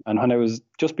 And when I was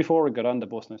just before I got on the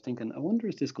bus, and I was thinking, I wonder,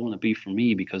 is this going to be for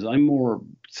me? Because I'm more,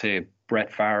 say,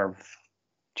 Brett Favre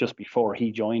just before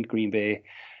he joined Green Bay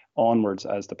onwards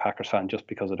as the Packers fan, just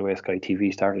because of the way Sky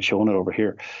TV started showing it over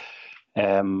here.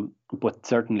 But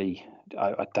certainly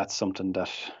that's something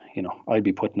that, I'd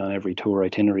be putting on every tour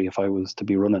itinerary if I was to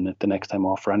be running it the next time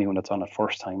off, for anyone that's on it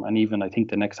first time. And even I think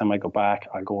the next time I go back,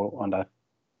 I'll go on that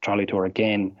trolley tour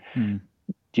again,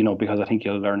 because I think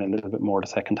you'll learn a little bit more the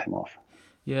second time off.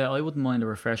 Yeah, I wouldn't mind a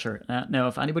refresher. Now,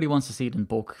 if anybody wants to see it in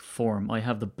book form, I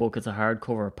have the book. It's a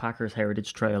hardcover, Packers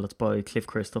Heritage Trail. It's by Cliff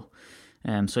Crystal.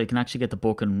 So you can actually get the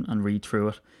book and read through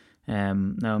it.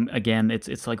 Now, again,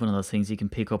 it's like one of those things you can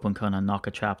pick up and kind of knock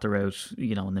a chapter out,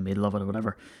 in the middle of it or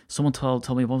whatever. Someone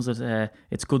told me, what was it?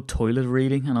 It's good toilet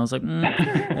reading. And I was like,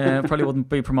 probably wouldn't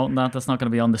be promoting that. That's not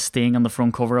going to be on the sting on the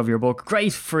front cover of your book.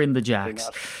 Great for in the Jacks.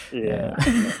 Yeah.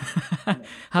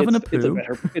 Having a poo.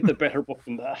 It's a better book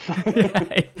than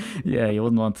that. Yeah, you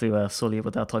wouldn't want to sully it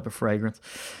with that type of fragrance.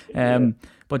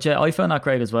 But yeah, I found that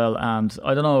great as well. And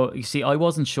I don't know, you see, I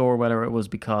wasn't sure whether it was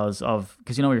because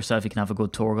you know yourself, you can have a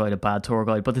good tour guide, a bad tour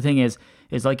guide. But the thing is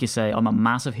like you say, I'm a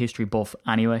massive history buff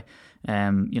anyway.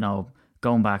 You know,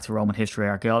 going back to Roman history,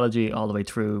 archaeology, all the way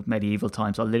through medieval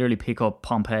times. I'll literally pick up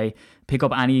Pompeii, pick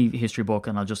up any history book,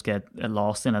 and I'll just get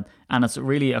lost in it. And it's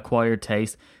really acquired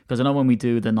taste. Because I know when we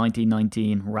do the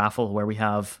 1919 raffle where we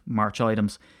have merch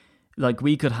items, like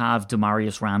we could have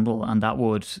Demarius Randall, and that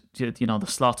would, you know, the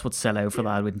slots would sell out for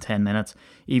that within 10 minutes,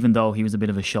 even though he was a bit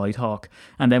of a shite hawk.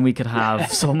 And then we could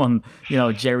have someone, you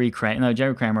know, Jerry Kramer. Now,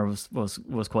 Jerry Kramer was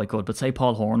quite good, but say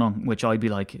Paul Hornung, which I'd be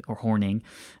like, or Horning,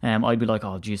 I'd be like,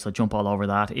 oh geez, I'd jump all over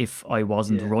that if I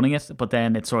wasn't running it. But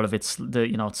then it's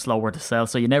slower to sell,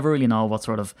 so you never really know what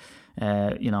sort of,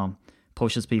 you know,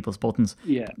 pushes people's buttons.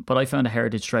 Yeah. But I found a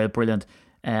Heritage Trail brilliant.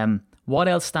 What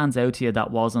else stands out to you that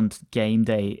wasn't game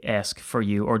day-esque for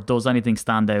you? Or does anything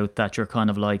stand out that you're kind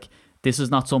of like, this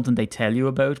is not something they tell you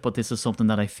about, but this is something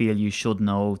that I feel you should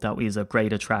know that is a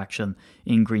great attraction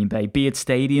in Green Bay? Be it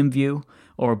stadium view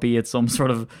or be it some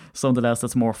sort of something else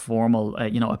that's more formal,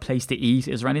 you know, a place to eat.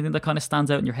 Is there anything that kind of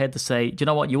stands out in your head to say, do you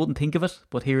know what, you wouldn't think of it,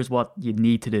 but here's what you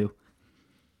need to do?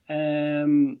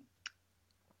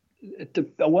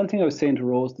 The one thing I was saying to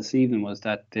Rose this evening was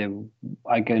that,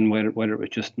 again, whether it was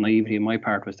just naivety on my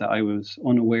part, was that I was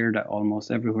unaware that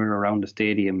almost everywhere around the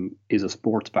stadium is a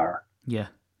sports bar. Yeah.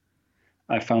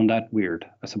 I found that weird.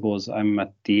 I suppose I'm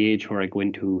at the age where I go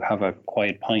in to have a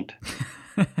quiet pint.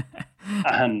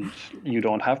 And you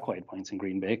don't have quiet pints in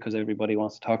Green Bay because everybody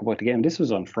wants to talk about the game. This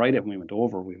was on Friday when we went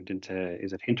over. We went into,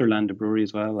 is it Hinterland, the brewery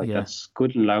as well? That's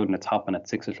good and loud, and it's hopping at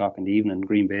 6 o'clock in the evening,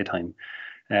 Green Bay time.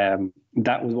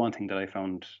 That was one thing that I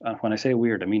found, and when I say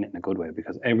weird, I mean it in a good way,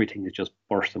 because everything is just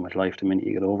bursting with life the minute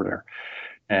you get over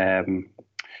there.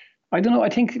 I don't know, I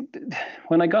think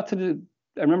when I got to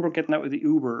I remember getting out with the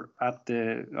Uber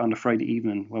on the Friday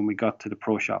evening when we got to the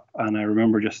pro shop, and I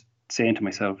remember just saying to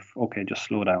myself, okay, just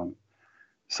slow down.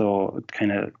 So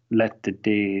kind of let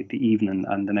the evening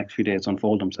and the next few days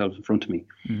unfold themselves in front of me.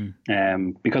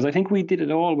 Because I think we did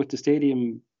it all with the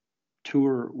stadium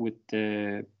tour, with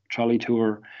the trolley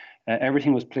tour.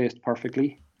 Everything was placed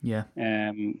perfectly. Yeah.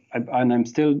 And I'm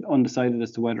still undecided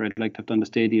as to whether I'd like to have done the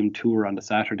stadium tour on the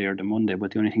Saturday or the Monday,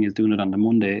 but the only thing is, doing it on the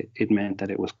Monday, it meant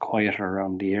that it was quieter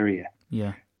around the area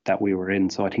that we were in.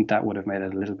 So I think that would have made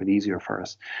it a little bit easier for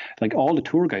us. Like, all the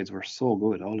tour guides were so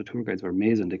good. All the tour guides were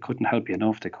amazing. They couldn't help you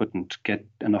enough. They couldn't get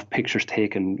enough pictures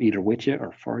taken either with you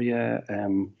or for you.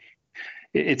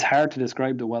 It's hard to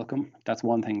describe the welcome. That's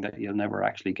one thing that you'll never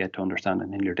actually get to understand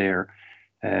until you're there.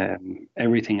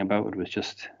 Everything about it was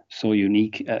just so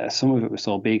unique. Some of it was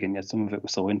so big, and yet some of it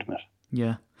was so intimate.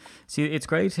 Yeah. See, it's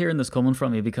great hearing this coming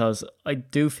from you, because I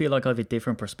do feel like I have a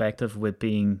different perspective with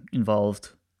being involved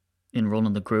in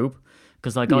running the group.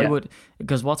 Because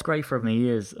because what's great for me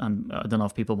is, and I don't know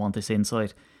if people want this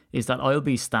insight, is that I'll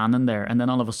be standing there, and then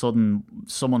all of a sudden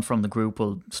someone from the group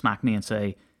will smack me and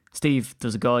say, Steve,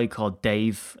 there's a guy called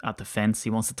Dave at the fence. He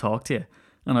wants to talk to you.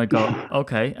 And I go,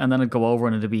 okay. And then I'd go over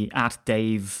and it'd be at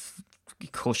Dave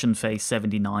Cushionface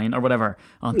 79 or whatever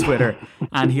on Twitter.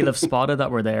 And he'll have spotted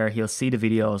that we're there. He'll see the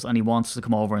videos and he wants to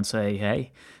come over and say,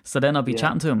 hey. So then I'll be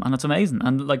chatting to him, and it's amazing.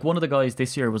 And like, one of the guys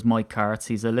this year was Mike Karts.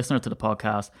 He's a listener to the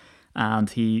podcast,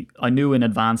 and I knew in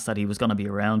advance that he was going to be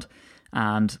around.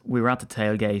 And we were at the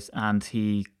tailgate, and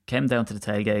he came down to the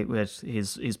tailgate with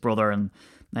his brother and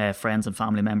friends and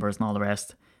family members and all the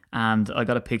rest. And I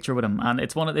got a picture with him, and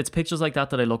it's pictures like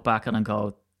that I look back at and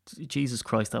go, Jesus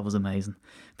Christ, that was amazing.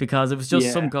 Because it was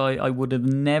just some guy I would have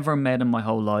never met in my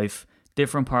whole life,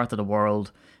 different part of the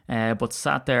world, but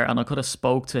sat there, and I could have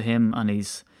spoke to him and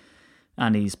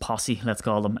his posse, let's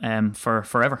call them, for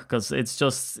forever. Because it's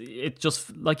just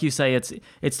like you say,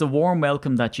 it's the warm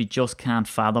welcome that you just can't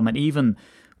fathom. And even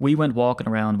we went walking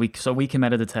around. We came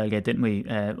out of the tailgate, didn't we?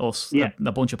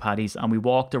 A bunch of paddies, and we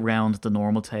walked around the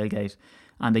normal tailgate.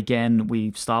 And again,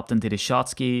 we stopped and did a shot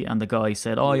ski, and the guy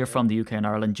said, oh, you're from the UK and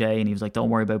Ireland, Jay. And he was like, don't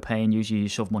worry about paying. Usually you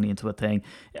shove money into a thing.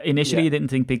 Initially, he didn't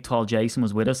think big, tall Jason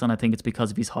was with us, and I think it's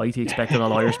because of his height. He expected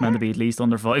all Irishmen to be at least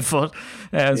under 5 foot.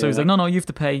 So he was like, no, you have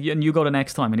to pay, and you go the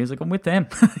next time. And he was like, I'm with them.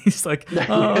 He's like,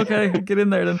 oh, okay, get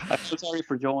in there then. I feel sorry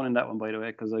for John in that one, by the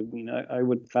way, because I mean, I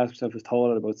would class myself as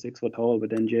tall at about 6 foot tall, but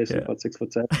then Jason about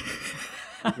 6'7".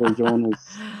 Where John was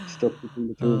stuck between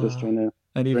the two of us trying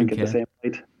to drink at the same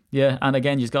height. Yeah, and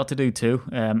again, you've got to do too.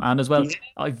 And as well,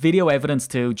 video evidence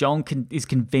too. Joan is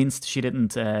convinced she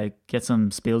didn't get some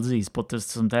spill disease, but there's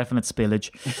some definite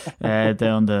spillage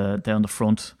down the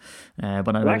front.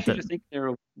 But I actually just think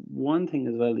there one thing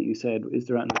as well that you said, is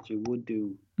there anything that you would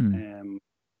do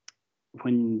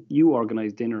when you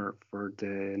organised dinner for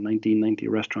the 1990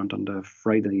 restaurant on the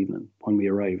Friday evening when we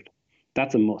arrived,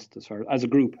 that's a must as a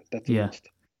group. That's a must.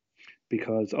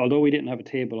 Because although we didn't have a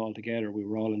table all together, we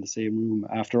were all in the same room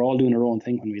after all doing our own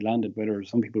thing when we landed, whether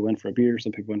some people went for a beer,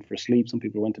 some people went for a sleep, some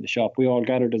people went to the shop. We all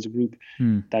gathered as a group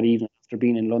that evening after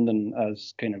being in London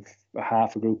as kind of a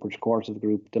half a group or quarters of a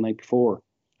group the night before.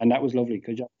 And that was lovely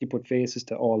because you put faces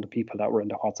to all the people that were in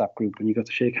the WhatsApp group and you got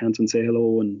to shake hands and say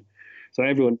hello. And so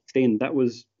everyone staying, that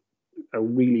was a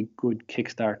really good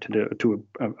kickstart to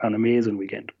an amazing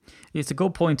weekend. It's a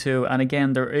good point too, and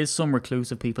again, there is some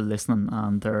reclusive people listening,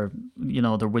 and they're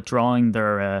withdrawing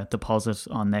their deposit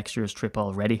on next year's trip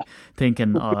already,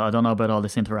 thinking, I don't know about all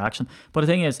this interaction. But the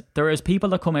thing is, there is people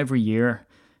that come every year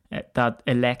that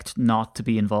elect not to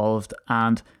be involved,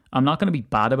 and I'm not going to be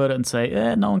bad about it and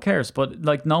say, no one cares. But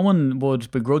like, no one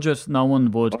would begrudge it. No one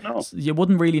would. Oh, no. You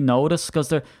wouldn't really notice because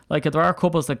there are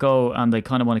couples that go and they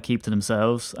kind of want to keep to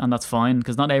themselves, and that's fine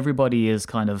because not everybody is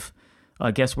kind of. I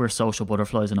guess we're social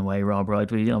butterflies in a way, Rob. Right?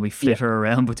 We flitter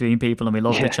around between people and we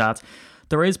love the chat.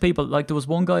 There is people like there was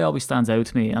one guy always stands out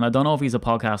to me, and I don't know if he's a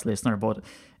podcast listener, but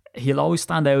he'll always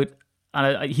stand out.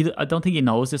 And I don't think he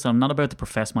knows this. I'm not about to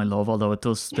profess my love, although it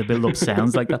does. The build-up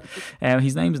sounds like that.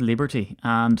 His name is Liberty,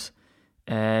 and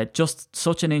just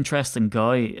such an interesting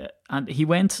guy. And he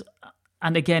went,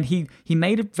 and again, he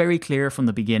made it very clear from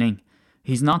the beginning.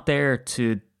 He's not there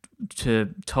to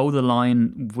toe the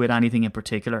line with anything in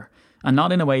particular. And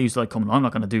not in a way he's like, come on, I'm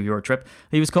not going to do your trip.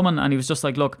 He was coming and he was just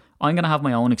like, look, I'm going to have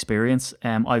my own experience.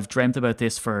 I've dreamt about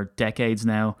this for decades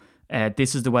now.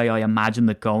 This is the way I imagined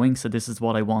it going, so this is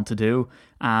what I want to do,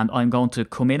 and I'm going to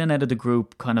come in and out of the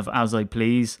group kind of as I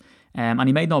please. And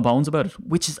he made no bones about it,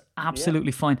 which is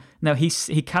absolutely fine. Now, he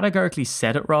categorically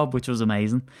said it, Rob, which was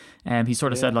amazing. He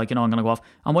sort of said, like, I'm going to go off.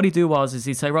 And what he'd do is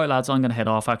he'd say, right, lads, I'm going to head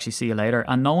off, actually see you later.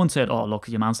 And no one said, oh, look,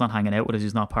 your man's not hanging out with us,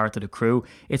 he's not part of the crew.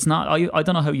 It's not, I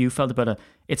don't know how you felt about it.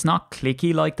 It's not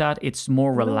cliquey like that. It's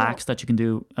more relaxed that you can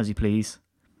do as you please.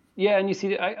 Yeah, and you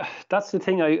see, that's the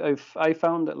thing. I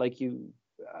found that, like, you,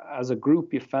 as a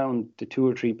group, you found the 2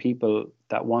 or 3 people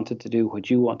that wanted to do what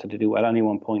you wanted to do at any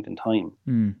one point in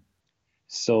time.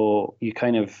 So you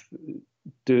kind of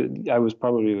I was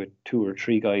probably with 2 or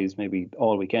 3 guys maybe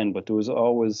all weekend, but there was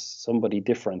always somebody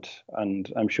different.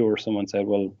 And I'm sure someone said,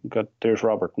 well, God, there's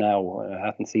Robert now, I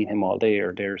haven't seen him all day,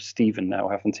 or there's Stephen now,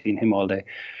 I haven't seen him all day.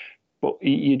 But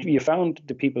you found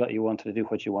the people that you wanted to do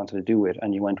what you wanted to do with,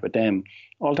 and you went with them.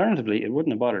 Alternatively, it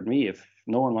wouldn't have bothered me if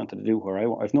no one wanted to do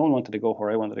if no one wanted to go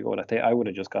where I wanted to go that day. I would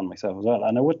have just gone myself as well,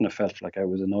 and I wouldn't have felt like I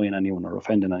was annoying anyone or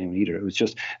offending anyone either. It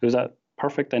was that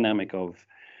perfect dynamic of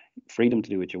freedom to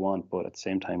do what you want, but at the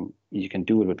same time, you can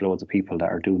do it with loads of people that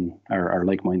are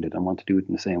like-minded and want to do it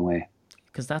in the same way.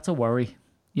 Because that's a worry,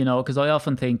 because I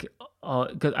often think,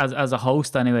 as a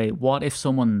host anyway, what if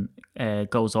someone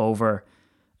goes over.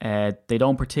 They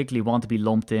don't particularly want to be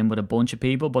lumped in with a bunch of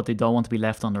people, but they don't want to be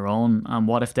left on their own. And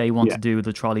what if they want to do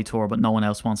the trolley tour, but no one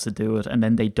else wants to do it, and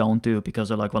then they don't do it because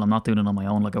they're like, well, I'm not doing it on my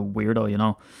own, like a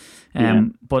weirdo,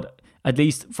 But at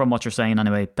least from what you're saying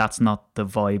anyway, that's not the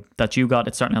vibe that you got.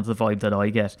 It's certainly not the vibe that I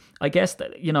get. I guess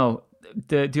that,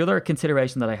 the other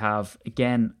consideration that I have,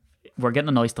 again, we're getting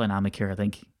a nice dynamic here, I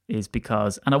think, is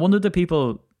because, and I wonder the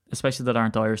people, especially that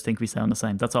aren't Irish, think we sound the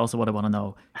same. That's also what I want to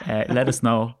know. Let us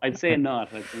know. I'd say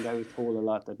not. I think I was told a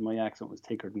lot that my accent was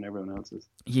thicker than everyone else's.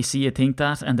 You think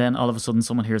that, and then all of a sudden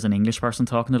someone hears an English person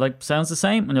talking, they're like, sounds the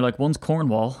same. And you're like, one's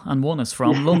Cornwall and one is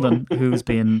from London, who's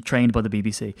been trained by the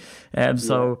BBC.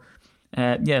 So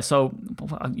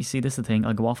you see, this is the thing.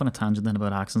 I'll go off on a tangent then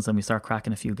about accents, and we start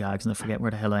cracking a few gags and I forget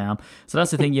where the hell I am. So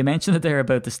that's the thing. You mentioned it there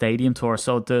about the stadium tour.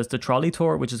 So there's the trolley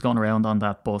tour, which is going around on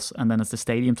that bus, and then it's the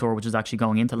stadium tour, which is actually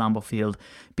going into Lambeau Field,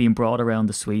 being brought around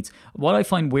the suites. What I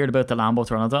find weird about the Lambeau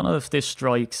tour, and I don't know if this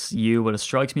strikes you, but it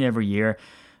strikes me every year,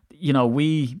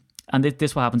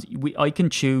 this what happens, I can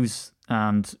choose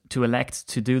and to elect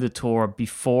to do the tour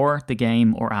before the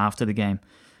game or after the game.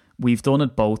 We've done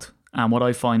it both. And what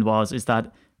I find is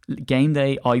that game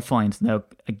day, I find, now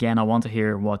again, I want to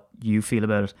hear what you feel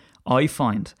about it. I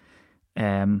find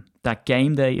that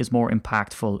game day is more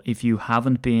impactful if you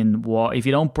if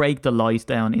you don't break the light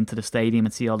down into the stadium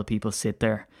and see all the people sit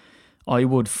there. I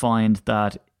would find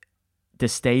that the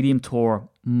stadium tour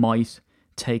might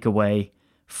take away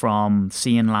from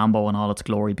seeing Lambeau in all its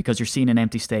glory, because you're seeing an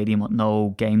empty stadium with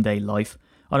no game day life.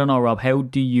 I don't know, Rob, how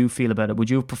do you feel about it? Would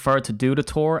you have preferred to do the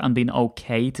tour and been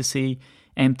okay to see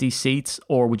empty seats,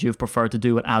 or would you have preferred to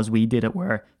do it as we did it,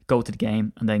 where go to the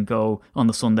game and then go on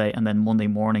the Sunday and then Monday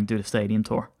morning do the stadium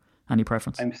tour? Any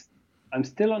preference? I'm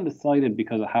still undecided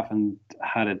because I haven't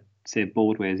had it say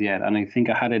both ways yet. And I think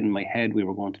I had it in my head we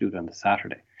were going to do it on the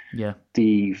Saturday. Yeah.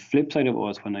 The flip side of it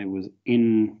was when I was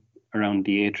in around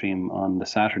the atrium on the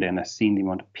Saturday and I seen the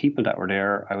amount of people that were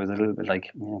there, I was a little bit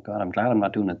like, oh God, I'm glad I'm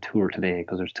not doing a tour today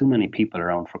because there's too many people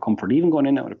around for comfort. Even going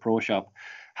in out of the pro shop,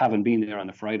 having been there on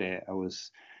the Friday, I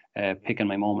was picking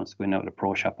my moments going out of the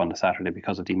pro shop on the Saturday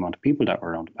because of the amount of people that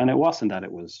were around. And it wasn't that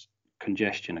it was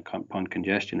congestion, a compound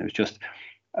congestion. It was just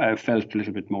I felt a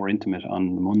little bit more intimate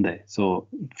on the Monday. So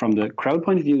from the crowd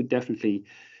point of view, definitely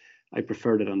I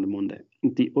preferred it on the Monday.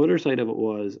 The other side of it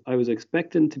was I was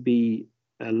expecting to be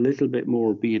a little bit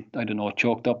more, be it, I don't know,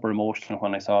 choked up or emotional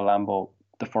when I saw Lambeau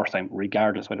the first time,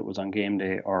 regardless whether it was on game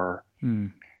day or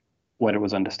whether it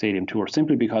was on the stadium tour,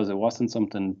 simply because it wasn't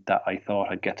something that I thought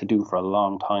I'd get to do for a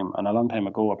long time. And a long time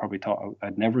ago, I probably thought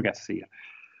I'd never get to see it.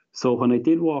 So when I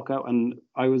did walk out, and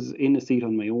I was in a seat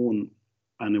on my own,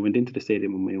 and I went into the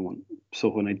stadium on my own. So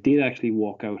when I did actually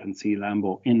walk out and see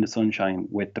Lambeau in the sunshine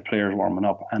with the players warming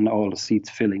up and all the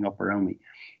seats filling up around me,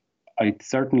 I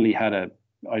certainly had it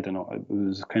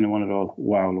was kind of one of those,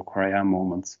 wow, look where I am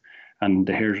moments. And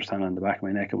the hairs are standing on the back of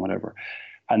my neck and whatever.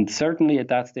 And certainly at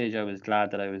that stage, I was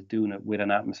glad that I was doing it with an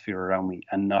atmosphere around me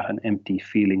and not an empty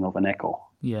feeling of an echo.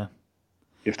 Yeah.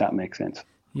 If that makes sense.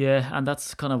 Yeah, and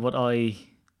that's kind of what I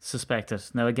suspected.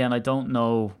 Now, again, I don't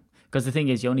know, because the thing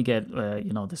is, you only get,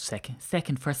 the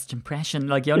second first impression.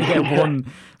 Like, you only get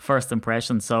one first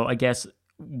impression. So I guess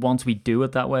once we do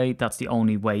it that way, that's the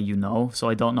only way you know. So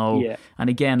I don't know. Yeah. And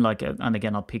again,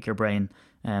 I'll pick your brain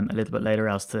a little bit later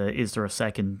as to, is there a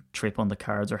second trip on the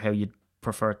cards or how you'd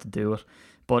prefer to do it?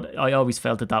 But I always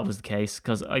felt that was the case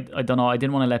because I don't know, I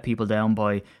didn't want to let people down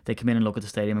by they come in and look at the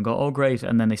stadium and go, oh great,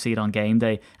 and then they see it on game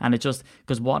day. And it just,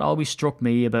 because what always struck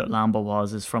me about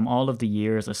Lambeau is from all of the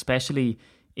years, especially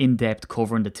in-depth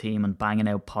covering the team and banging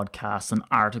out podcasts and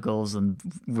articles and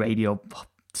radio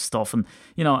stuff, and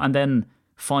and then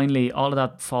finally all of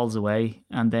that falls away,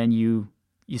 and then you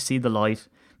see the light.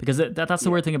 Because that's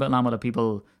the weird thing about Lambeau that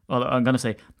people, well, I'm going to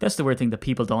say, that's the weird thing that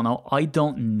people don't know. I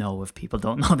don't know if people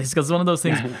don't know this, because it's one of those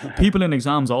things, people in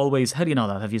exams always, how do you know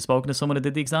that? Have you spoken to someone that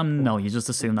did the exam? No, you just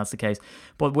assume that's the case.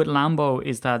 But with Lambeau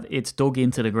is that it's dug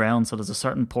into the ground, so there's a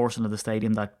certain portion of the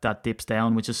stadium that dips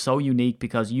down, which is so unique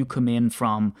because you come in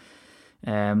from,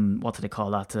 what do they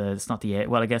call that? It's not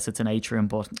I guess it's an atrium,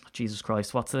 but Jesus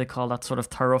Christ, what do they call that sort of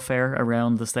thoroughfare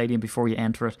around the stadium before you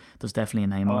enter it? There's definitely a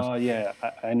name on it. Oh yeah,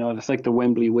 I know. It's like the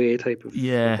Wembley Way type of.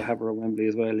 Yeah. The Harbour of Wembley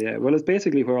as well. Yeah. Well, it's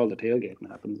basically where all the tailgating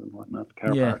happens and whatnot.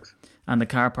 Car parks. And the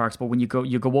car parks. But when you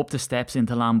go up the steps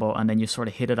into Lambeau and then you sort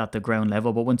of hit it at the ground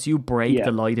level. But once you break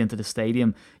the light into the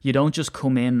stadium, you don't just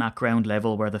come in at ground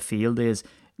level where the field is.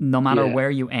 No matter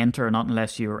where you enter, not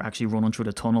unless you're actually running through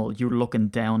the tunnel, you're looking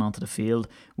down onto the field,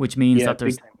 which means that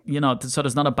there's, so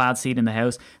there's not a bad seat in the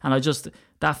house. And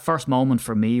that first moment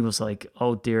for me was like,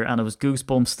 oh dear, and it was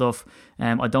goosebump stuff.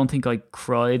 I don't think I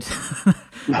cried.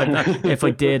 If I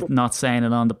did, not saying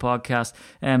it on the podcast.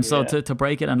 So to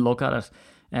break it and look at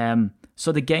it.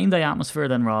 So the game day atmosphere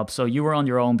then, Rob, so you were on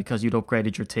your own because you'd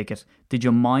upgraded your ticket. Did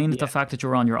you mind the fact that you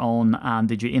were on your own, and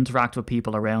did you interact with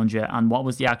people around you, and what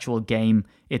was the actual game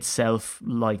itself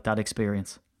like, that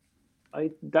experience?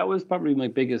 That was probably my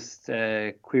biggest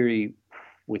query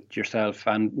with yourself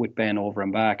and with Ben over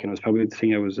and back, and it was probably the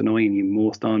thing I was annoying you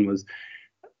most on was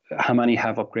how many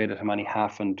have upgraded, how many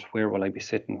haven't, where will I be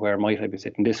sitting, where might I be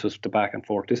sitting? This was the back and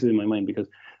forth. This is in my mind because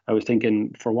I was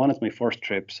thinking, for one, it's my first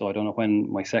trip, so I don't know when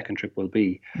my second trip will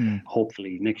be.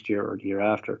 Hopefully next year or the year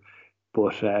after.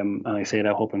 But and I say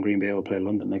that hoping Green Bay will play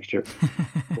London next year.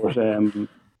 But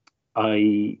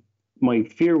my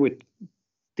fear with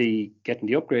getting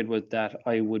the upgrade was that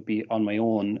I would be on my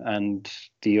own, and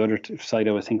the other side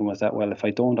I was thinking was that, well, if I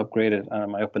don't upgrade it,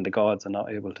 am I up in the gods and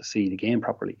not able to see the game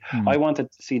properly? I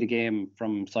wanted to see the game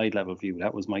from side level view.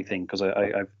 That was my thing, because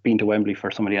I've been to Wembley for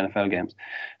some of the NFL games.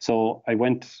 So I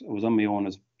was on my own,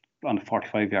 as on the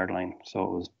 45-yard line, so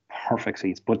it was perfect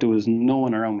seats, but there was no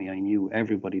one around me. I knew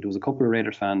everybody. There was a couple of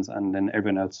Raiders fans, and then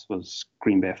everyone else was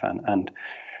Green Bay fan, and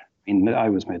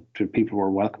people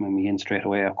were welcoming me in straight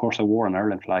away. Of course, I wore an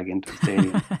Ireland flag into the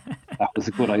stadium. That was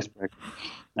a good icebreaker.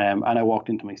 And I walked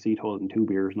into my seat holding 2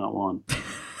 beers, not one.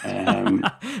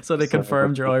 So they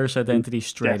confirmed your Irish identity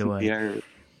straight away.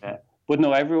 But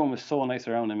no, everyone was so nice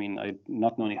around. I mean, I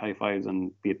not only high fives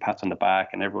and be it pats on the back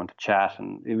and everyone to chat,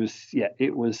 and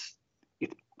it was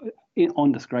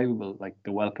undescribable, like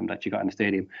the welcome that you got in the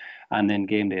stadium. And then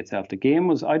game day itself, the game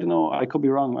was, I don't know, I could be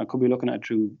wrong, I could be looking at it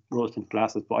through rose-tinted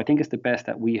glasses, but I think it's the best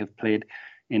that we have played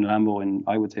in Lambeau in,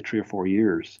 I would say, 3 or 4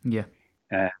 years.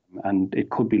 And it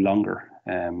could be longer,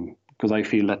 because I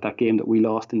feel that game that we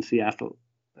lost in Seattle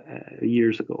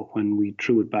years ago when we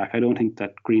threw it back. I don't think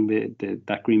that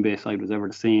that Green Bay side was ever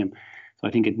the same. So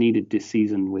I think it needed this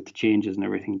season with changes and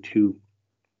everything to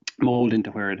mold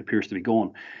into where it appears to be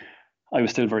going. I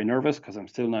was still very nervous because I'm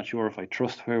still not sure if I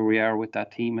trust where we are with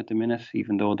that team at the minute,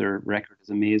 even though their record is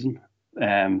amazing.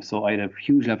 So I had a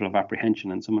huge level of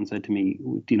apprehension, and someone said to me,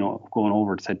 going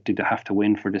over, said, did I have to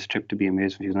win for this trip to be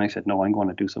amazing? And I said, no, I'm going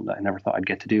to do something that I never thought I'd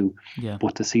get to do. Yeah.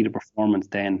 But to see the performance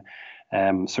then,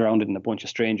 surrounded in a bunch of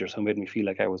strangers who made me feel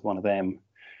like I was one of them,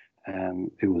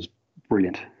 it was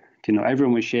brilliant.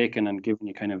 Everyone was shaking and giving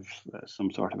you kind of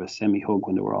some sort of a semi-hug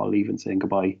when they were all leaving, saying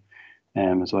goodbye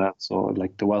as well. So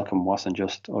like the welcome wasn't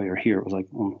just, oh, you're here. It was like,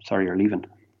 oh, sorry, you're leaving.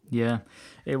 Yeah,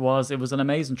 it was an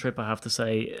amazing trip, I have to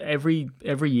say. Every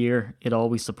year it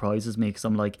always surprises me because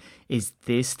I'm like, is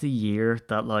this the year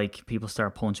that like people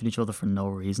start punching each other for no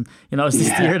reason? Is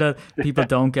this the year that people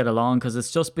don't get along? Because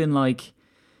it's just been like,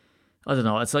 I don't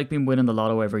know, it's like been winning the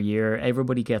lotto every year.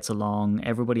 Everybody gets along,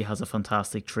 everybody has a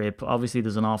fantastic trip. Obviously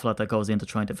there's an awful lot that goes into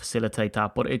trying to facilitate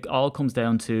that, but it all comes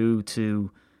down to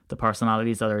the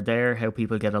personalities that are there, how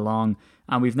people get along.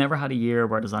 And we've never had a year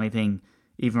where there's anything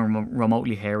even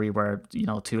remotely hairy where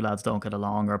two lads don't get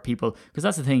along, or people, because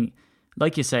that's the thing,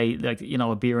 like you say, like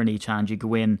a beer in each hand, you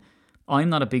go in. I'm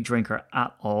not a big drinker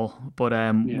at all, but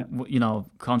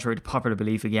contrary to popular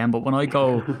belief again, but when I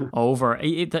go over,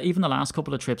 even the last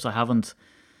couple of trips, I haven't,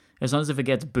 it's not as if it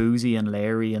gets boozy and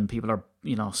leery and people are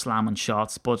slamming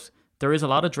shots, but there is a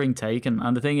lot of drink taken.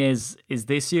 And the thing is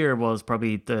this year was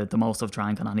probably the most I've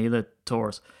drank on any of the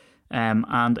tours.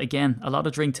 And again, a lot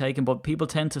of drink taken, but people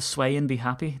tend to sway and be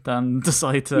happy than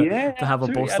decide to have a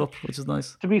bust up, which is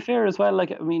nice. To be fair as well,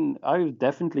 I was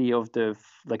definitely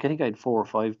I think I had 4 or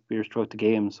 5 beers throughout the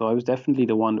game, so I was definitely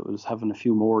the one that was having a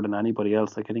few more than anybody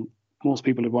else. I think most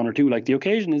people had 1 or 2. Like the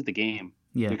occasion is the game.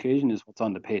 Yeah. The occasion is what's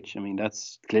on the pitch.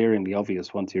 That's glaringly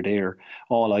obvious once you're there.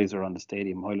 All eyes are on the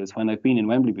stadium. While it's when I've been in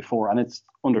Wembley before, and it's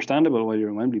understandable while you're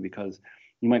in Wembley because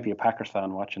you might be a Packers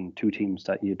fan watching 2 teams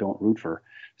that you don't root for.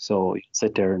 So you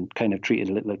sit there and kind of treat it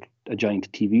a little like a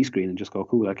giant TV screen and just go,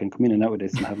 cool, I can come in and out with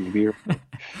this and have a beer.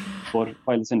 But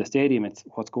while it's in the stadium, it's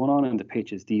what's going on in the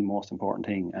pitch is the most important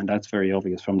thing. And that's very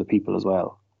obvious from the people as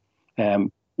well.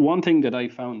 One thing that I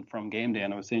found from game day,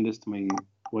 and I was saying this to my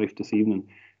wife this evening,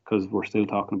 because we're still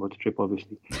talking about the trip,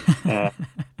 obviously.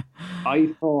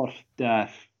 I thought that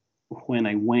when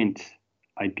I went,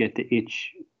 I'd get the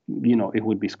itch, it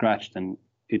would be scratched and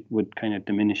it would kind of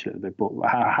diminish a little bit. But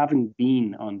having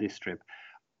been on this trip,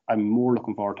 I'm more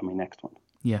looking forward to my next one.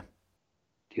 Yeah.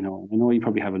 I know you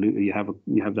probably have you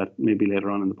have that maybe later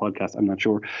on in the podcast. I'm not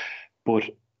sure, but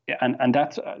and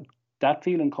that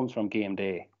feeling comes from game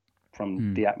day,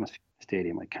 from the atmosphere of the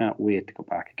stadium. I can't wait to go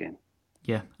back again.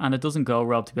 Yeah, and it doesn't go,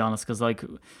 Rob, to be honest, because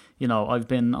I've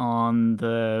been on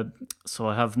so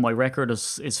I have my record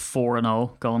is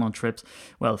 4-0 going on trips.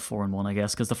 Well, 4-1, I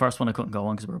guess, because the first one I couldn't go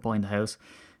on because we were buying the house.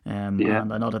 And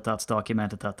I know that's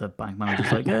documented, that the bank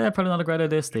manager's like, probably not a great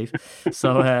idea, Steve.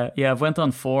 So I've went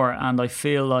on 4, and I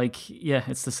feel like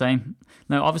it's the same.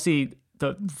 Now, obviously,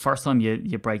 the first time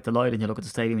you break the light and you look at the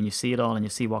stadium and you see it all and you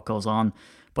see what goes on.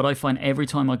 But I find every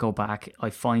time I go back, I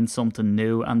find something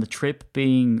new. And the trip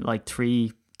being like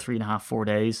 3.5, 4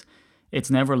 days,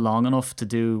 it's never long enough to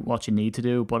do what you need to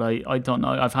do. But I don't know.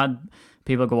 I've had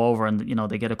people go over and,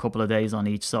 they get a couple of days on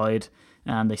each side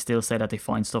and they still say that they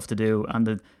find stuff to do.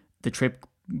 And the trip,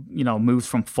 moves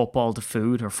from football to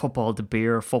food or football to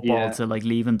beer or football to like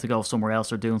leaving to go somewhere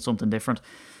else or doing something different.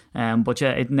 But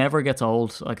it never gets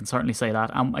old. I can certainly say that.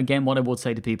 And again, what I would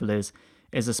say to people is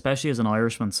especially as an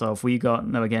Irishman. So if we got,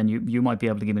 now again, you might be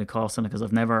able to give me the cost on it because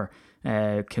I've never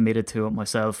committed to it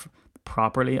myself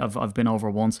properly. I've been over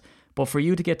once. But for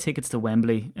you to get tickets to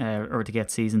Wembley or to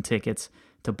get season tickets,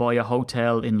 to buy a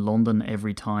hotel in London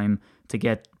every time, to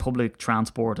get public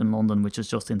transport in London, which is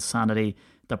just insanity,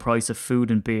 the price of food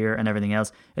and beer and everything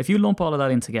else. If you lump all of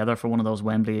that in together for one of those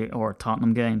Wembley or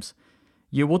Tottenham games,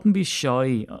 you wouldn't be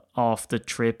shy off the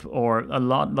trip, or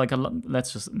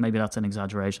let's just, maybe that's an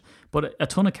exaggeration, but a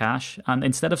ton of cash. And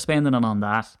instead of spending it on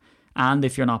that, and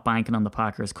if you're not banking on the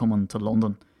Packers coming to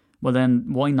London, well then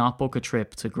why not book a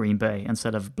trip to Green Bay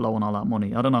instead of blowing all that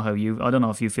money? I don't know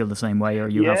if you feel the same way or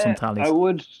you have some tallies. I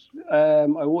would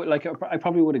I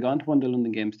probably would have gone to one of the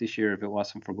London games this year if it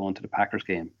wasn't for going to the Packers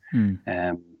game.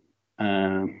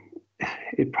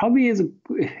 It probably is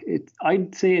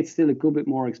I'd say it's still a good bit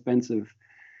more expensive.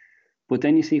 But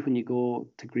then you see when you go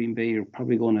to Green Bay, you're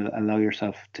probably going to allow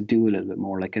yourself to do a little bit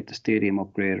more, like get the stadium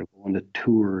upgrade or go on the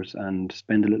tours and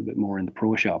spend a little bit more in the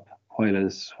pro shop.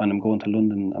 Whereas when I'm going to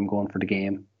London, I'm going for the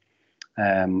game.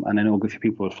 And I know a few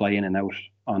people will fly in and out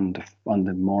on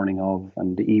the morning of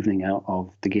and the evening out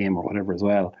of the game or whatever as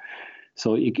well.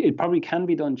 So it probably can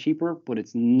be done cheaper, but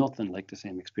it's nothing like the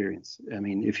same experience. I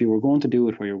mean, if you were going to do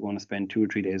it where you're going to spend 2 or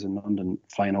 3 days in London,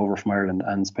 flying over from Ireland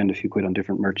and spend a few quid on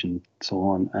different merch and so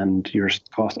on, and your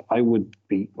cost, I would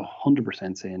be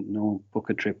 100% saying no, book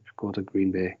a trip, go to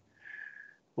Green Bay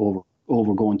over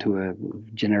going to a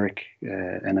generic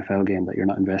NFL game that you're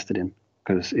not invested in,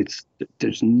 because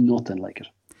there's nothing like it.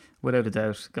 Without a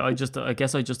doubt. I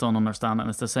guess I just don't understand it. And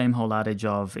it's the same whole adage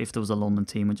of if there was a London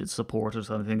team which its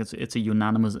supporters, I think it's a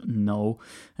unanimous no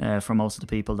for most of the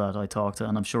people that I talk to,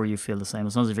 and I'm sure you feel the same.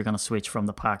 As long as if you're going to switch from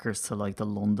the Packers to like the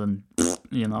London,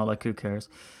 like who cares?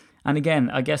 And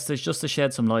again, I guess there's just to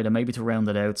shed some light and maybe to round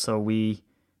it out. So we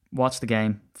watched the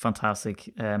game,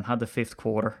 fantastic. Had the 5th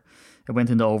quarter. It went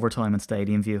into overtime in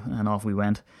Stadium View, and off we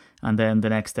went. And then the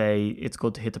next day, it's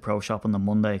good to hit the pro shop on the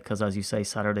Monday, because as you say,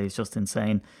 Saturday is just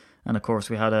insane. And of course,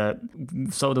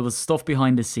 so there was stuff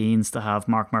behind the scenes to have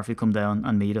Mark Murphy come down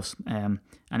and meet us. And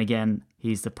again,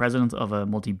 he's the president of a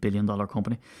multi-billion-dollar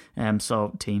company,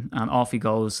 team. And off he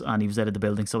goes, and he was out of the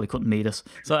building, so he couldn't meet us.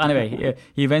 So anyway,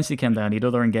 he eventually came down. He had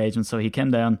other engagements, so he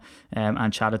came down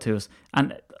and chatted to us.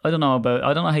 And I don't know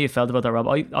how you felt about that, Rob.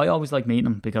 I always like meeting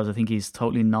him because I think he's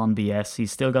totally non-BS.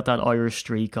 He's still got that Irish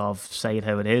streak of say it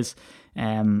how it is,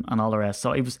 and all the rest.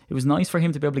 So it was nice for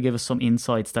him to be able to give us some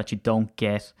insights that you don't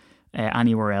get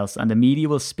anywhere else. And the media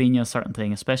will spin you a certain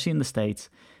thing, especially in the States,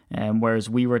 whereas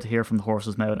we were to hear from the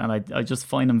horse's mouth. And I just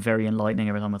find him very enlightening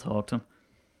every time I talk to him.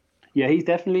 Yeah, he's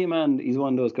definitely a man. He's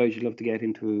one of those guys you'd love to get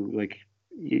into, like,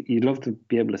 you'd love to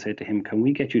be able to say to him, can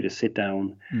we get you to sit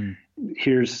down?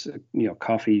 Here's,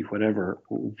 coffee, whatever.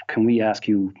 Can we ask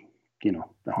you,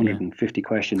 150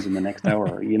 questions in the next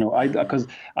hour? Because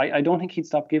I don't think he'd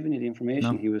stop giving you the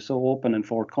information. No. He was so open and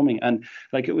forthcoming. And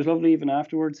like, it was lovely even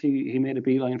afterwards. He made a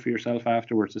beeline for yourself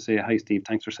afterwards to say, hi, Steve,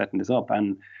 thanks for setting this up.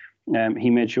 And he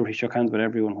made sure he shook hands with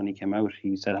everyone when he came out.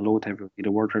 He said hello to everyone. He had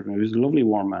a word for everyone. He was a lovely,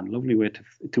 warm man. Lovely way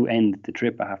to end the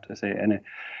trip, I have to say. And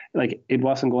it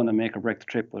wasn't going to make or break the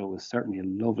trip, but it was certainly a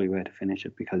lovely way to finish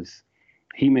it, because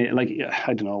he made,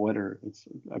 I don't know whether it's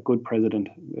a good president,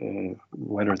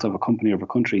 whether it's of a company or of a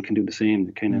country, can do the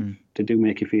same, kind of to do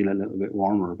make you feel a little bit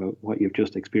warmer about what you've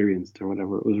just experienced or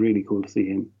whatever. It was really cool to see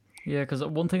him. Yeah, because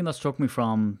one thing that struck me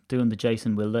from doing the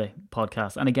Jason Wilde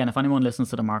podcast, and again, if anyone listens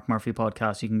to the Mark Murphy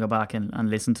podcast, you can go back and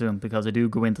listen to him, because I do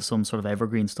go into some sort of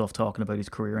evergreen stuff talking about his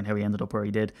career and how he ended up where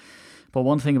he did. But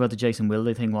one thing about the Jason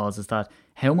Wilde thing is that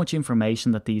how much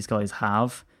information that these guys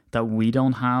have that we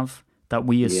don't have, that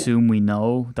we assume we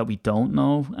know, that we don't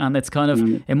know. And it's kind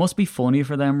of, it must be funny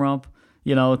for them, Rob,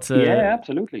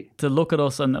 absolutely, to look at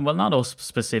us, and well, not us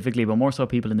specifically, but more so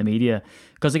people in the media,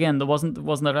 because again, wasn't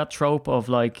there that trope of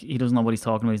like, he doesn't know what he's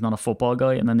talking about, he's not a football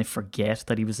guy, and then they forget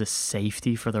that he was a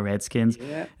safety for the Redskins,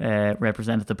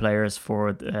 represented the players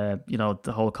for the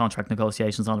whole contract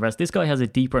negotiations and all the rest. This guy has a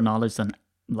deeper knowledge than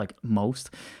like most,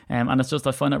 and it's just,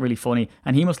 I find that really funny.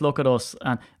 And he must look at us,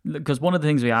 and because one of the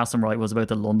things we asked him, right, was about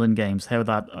the London games, how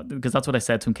that, because that's what I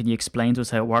said to him, can you explain to us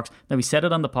how it works? Now, we said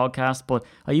it on the podcast, but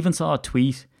I even saw a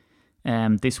tweet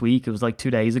this week, it was like 2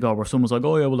 days ago, where someone was like,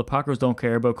 oh yeah, well, the Packers don't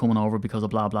care about coming over because of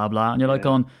blah blah blah, and you're like,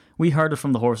 we heard it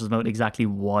from the horse's mouth exactly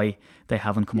why they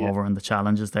haven't come over, and the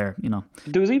challenges there,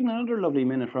 There was even another lovely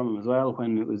minute from him as well,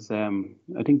 when it was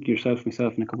I think yourself,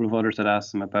 myself and a couple of others had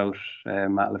asked him about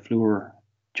Matt LaFleur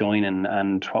joining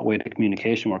and what way the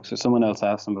communication works. So someone else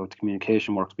asked him about the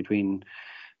communication works between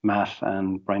Matt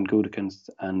and Brian Gutekunst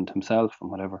and himself and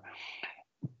whatever.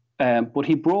 But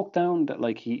he broke down that,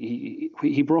 like,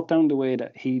 he broke down the way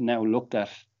that he now looked at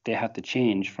they had to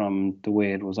change from the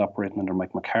way it was operating under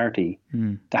Mike McCarthy.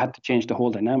 They had to change the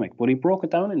whole dynamic. But he broke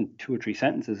it down in 2 or 3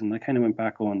 sentences, and I kind of went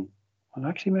back on, well, it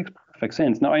actually makes perfect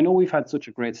sense. Now, I know we've had such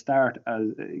a great start as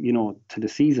to the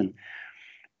season,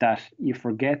 that you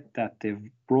forget that they've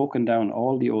broken down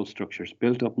all the old structures,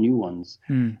 built up new ones.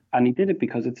 And he did it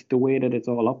because it's the way that it's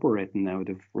all operating now.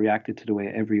 They've reacted to the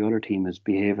way every other team is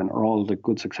behaving, or all the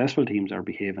good successful teams are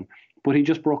behaving. But he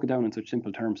just broke it down in such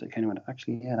simple terms that kind of went,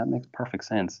 actually, yeah, that makes perfect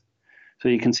sense. So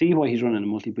you can see why he's running a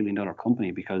multi-billion-dollar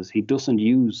company, because he doesn't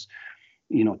use,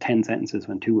 10 sentences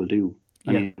when 2 will do.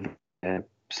 And a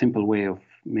simple way of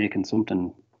making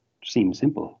something seem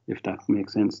simple, if that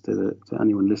makes sense to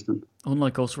anyone listening.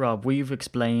 Unlike us, Rob, we've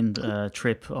explained a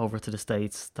trip over to the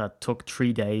States that took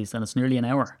 3 days, and it's nearly an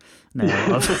hour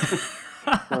now.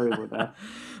 Sorry about that.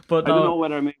 But I don't know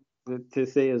whether I meant to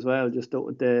say as well, just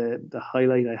the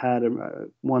highlight I had,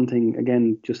 one thing,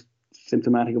 again, just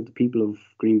symptomatic of the people of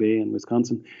Green Bay and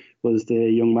Wisconsin, was the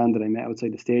young man that I met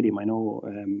outside the stadium. I know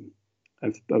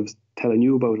I was telling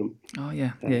you about him. Oh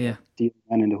yeah, yeah. The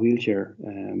man in the wheelchair,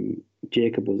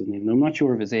 Jacob was his name. And I'm not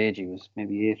sure of his age. He was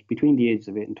maybe 8, between the ages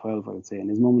of 8 and 12, I would say. And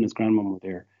his mum and his grandmum were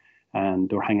there, and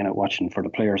they were hanging out watching for the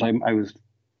players.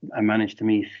 I managed to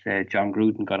meet John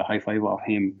Gruden, got a high five off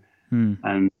him,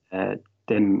 and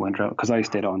then went around, because I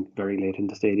stayed on very late in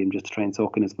the stadium just to try and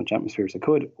soak in as much atmosphere as I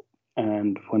could.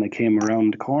 And when I came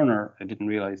around the corner, I didn't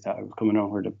realise that I was coming on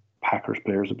where the Packers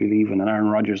players would be leaving, and Aaron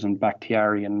Rodgers and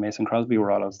Bakhtiari and Mason Crosby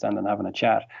were all outstanding having a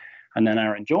chat. And then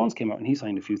Aaron Jones came out and he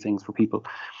signed a few things for people.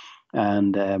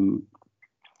 And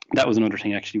that was another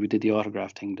thing, actually. We did the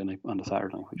autograph thing on the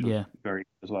Saturday night, which was very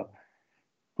good as well.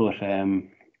 But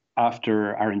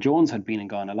after Aaron Jones had been and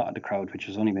gone, a lot of the crowd, which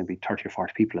was only maybe 30 or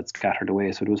 40 people, had scattered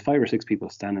away. So there was 5 or 6 people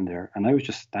standing there. And I was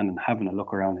just standing, having a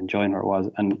look around, enjoying where it was.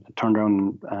 And I turned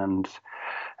around and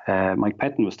Mike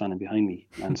Pettin was standing behind me.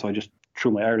 And so I just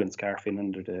threw my Ireland scarf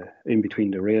in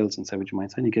between the rails and said, would you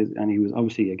mind signing? And he was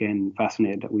obviously, again,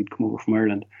 fascinated that we'd come over from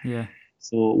Ireland. Yeah.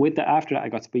 So after that, I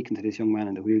got speaking to this young man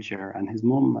in the wheelchair, and his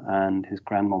mum and his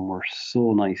grandmum were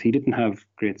so nice. He didn't have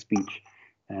great speech.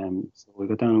 So we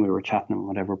got down and we were chatting and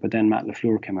whatever. But then Matt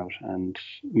LaFleur came out, and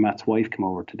Matt's wife came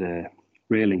over to the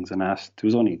railings and asked. There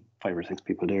was only 5 or 6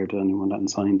 people there, to anyone that hadn't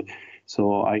signed.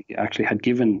 So I actually had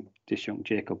given this young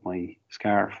Jacob my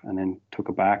scarf, and then took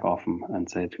it back off him and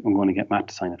said, I'm going to get Matt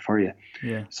to sign it for you.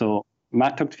 Yeah. So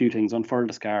Matt took a few things, unfurled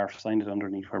the scarf, signed it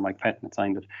underneath where Mike Pettin had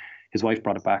signed it. His wife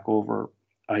brought it back over.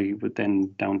 I would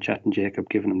then down chatting Jacob,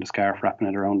 giving him the scarf, wrapping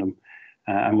it around him.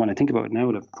 And when I think about it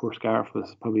now, the poor scarf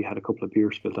probably had a couple of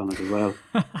beers spilled on it as well.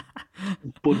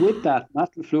 But with that,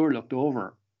 Matt LaFleur looked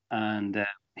over, and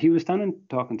he was standing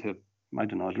talking to, I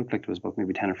don't know, it looked like there was about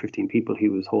maybe 10 or 15 people he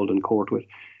was holding court with.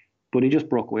 But he just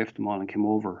broke away from them all and came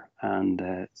over and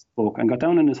spoke, and got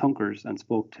down in his hunkers and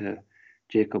spoke to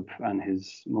Jacob and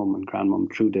his mum and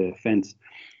grandmum through the fence,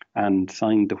 and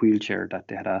signed the wheelchair that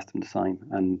they had asked him to sign.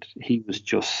 And he was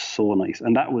just so nice.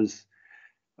 And that was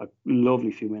a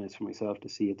lovely few minutes for myself to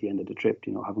see at the end of the trip,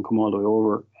 having come all the way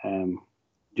over.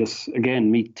 Just,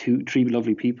 again, meet 3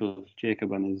 lovely people,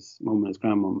 Jacob and his mum and his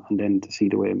grandmum, and then to see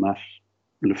the way Matt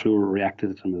LaFleur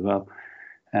reacted to him as well.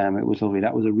 It was lovely.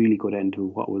 That was a really good end to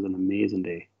what was an amazing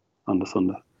day on the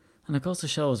Sunday. And it goes to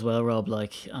show as well, Rob,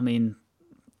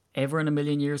 ever in a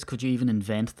million years could you even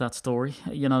invent that story?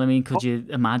 You know what I mean? Could you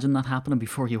imagine that happening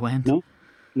before you went? No,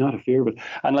 not a fear of it.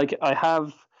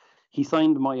 And he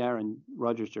signed my Aaron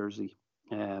Rodgers jersey,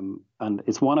 and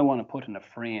it's one I want to put in a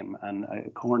frame, and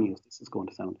corny as this is going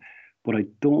to sound, but I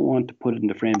don't want to put it in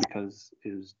the frame because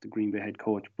it was the Green Bay head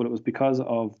coach, but it was because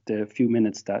of the few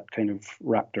minutes that kind of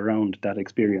wrapped around that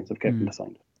experience of getting the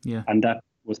sign. Yeah. And that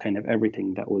was kind of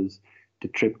everything that was the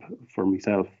trip for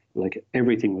myself.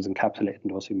 Everything was encapsulated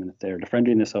in those few minutes there. The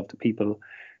friendliness of the people,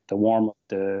 the warm-up,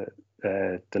 the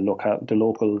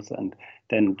locals, and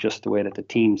then just the way that the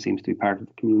team seems to be part of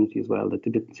the community as well, that they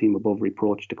didn't seem above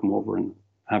reproach to come over and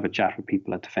have a chat with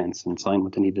people at the fence and sign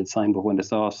what they needed to sign. But when they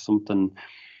saw something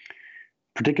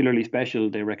particularly special,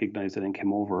 they recognised it and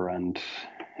came over and,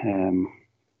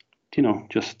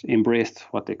 just embraced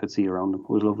what they could see around them. It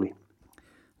was lovely.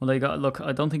 Well,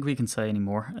 I don't think we can say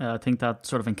anymore. I think that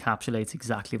sort of encapsulates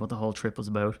exactly what the whole trip was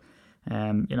about.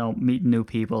 Meeting new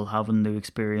people, having new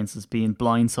experiences, being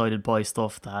blindsided by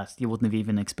stuff that you wouldn't have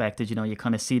even expected. You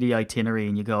kind of see the itinerary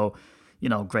and you go,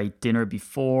 great dinner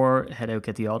before, head out,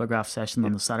 get the autograph session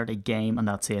on the Saturday game, and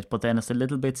that's it. But then it's the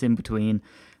little bits in between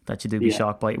that you do be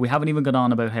shocked by. We haven't even gone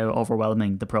on about how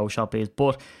overwhelming the pro shop is,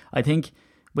 but I think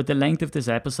with the length of this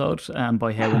episode and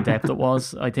by how in depth it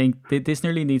was, I think this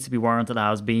nearly needs to be warranted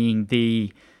as being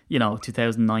the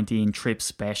 2019 trip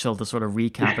special to sort of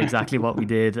recap exactly what we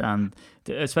did, and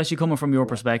especially coming from your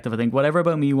perspective. I think whatever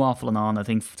about me waffling on, I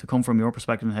think to come from your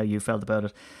perspective and how you felt about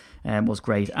it was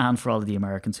great, and for all of the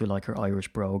Americans who like her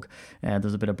Irish brogue,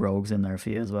 there's a bit of brogues in there for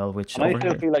you as well. Which I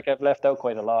still feel like I've left out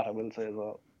quite a lot, I will say as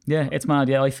well. Yeah, it's mad.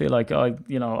 Yeah, I feel like I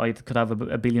could have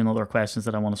a billion other questions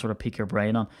that I want to sort of pick your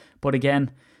brain on. But again,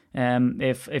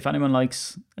 if anyone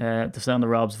likes the sound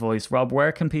of Rob's voice, Rob,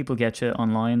 where can people get you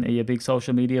online? Are you a big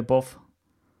social media buff?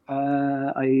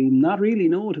 I'm not really,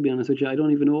 no, to be honest with you. I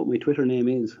don't even know what my Twitter name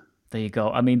is. There you go.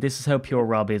 I mean, this is how pure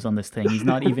Rob is on this thing. He's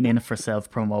not even in it for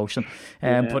self-promotion.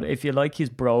 But if you like his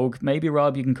brogue, maybe,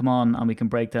 Rob, you can come on and we can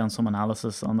break down some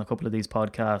analysis on a couple of these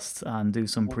podcasts and do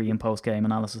some pre- and post-game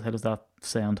analysis. How does that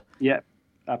sound? Yeah,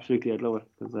 absolutely. I'd love it.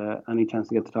 If there's any chance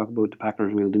to get to talk about the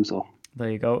Packers, we'll do so. There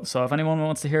you go. So if anyone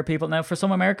wants to hear people now, for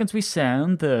some Americans we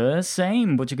sound the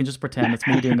same, but you can just pretend it's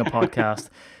me doing a podcast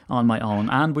on my own,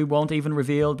 and we won't even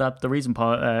reveal that the reason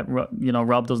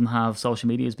Rob doesn't have social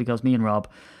media is because me and Rob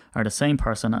are the same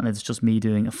person, and it's just me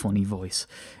doing a funny voice.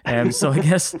 So I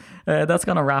guess that's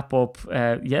going to wrap up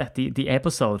the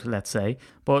episode, let's say.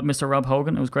 But Mr. Rob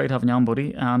Hogan, it was great having you on,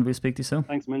 buddy, and we'll speak to you soon.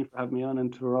 Thanks a million for having me on,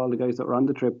 and for all the guys that were on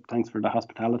the trip, thanks for the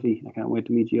hospitality. I can't wait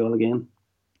to meet you all again.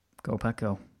 Go Pack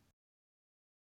Go.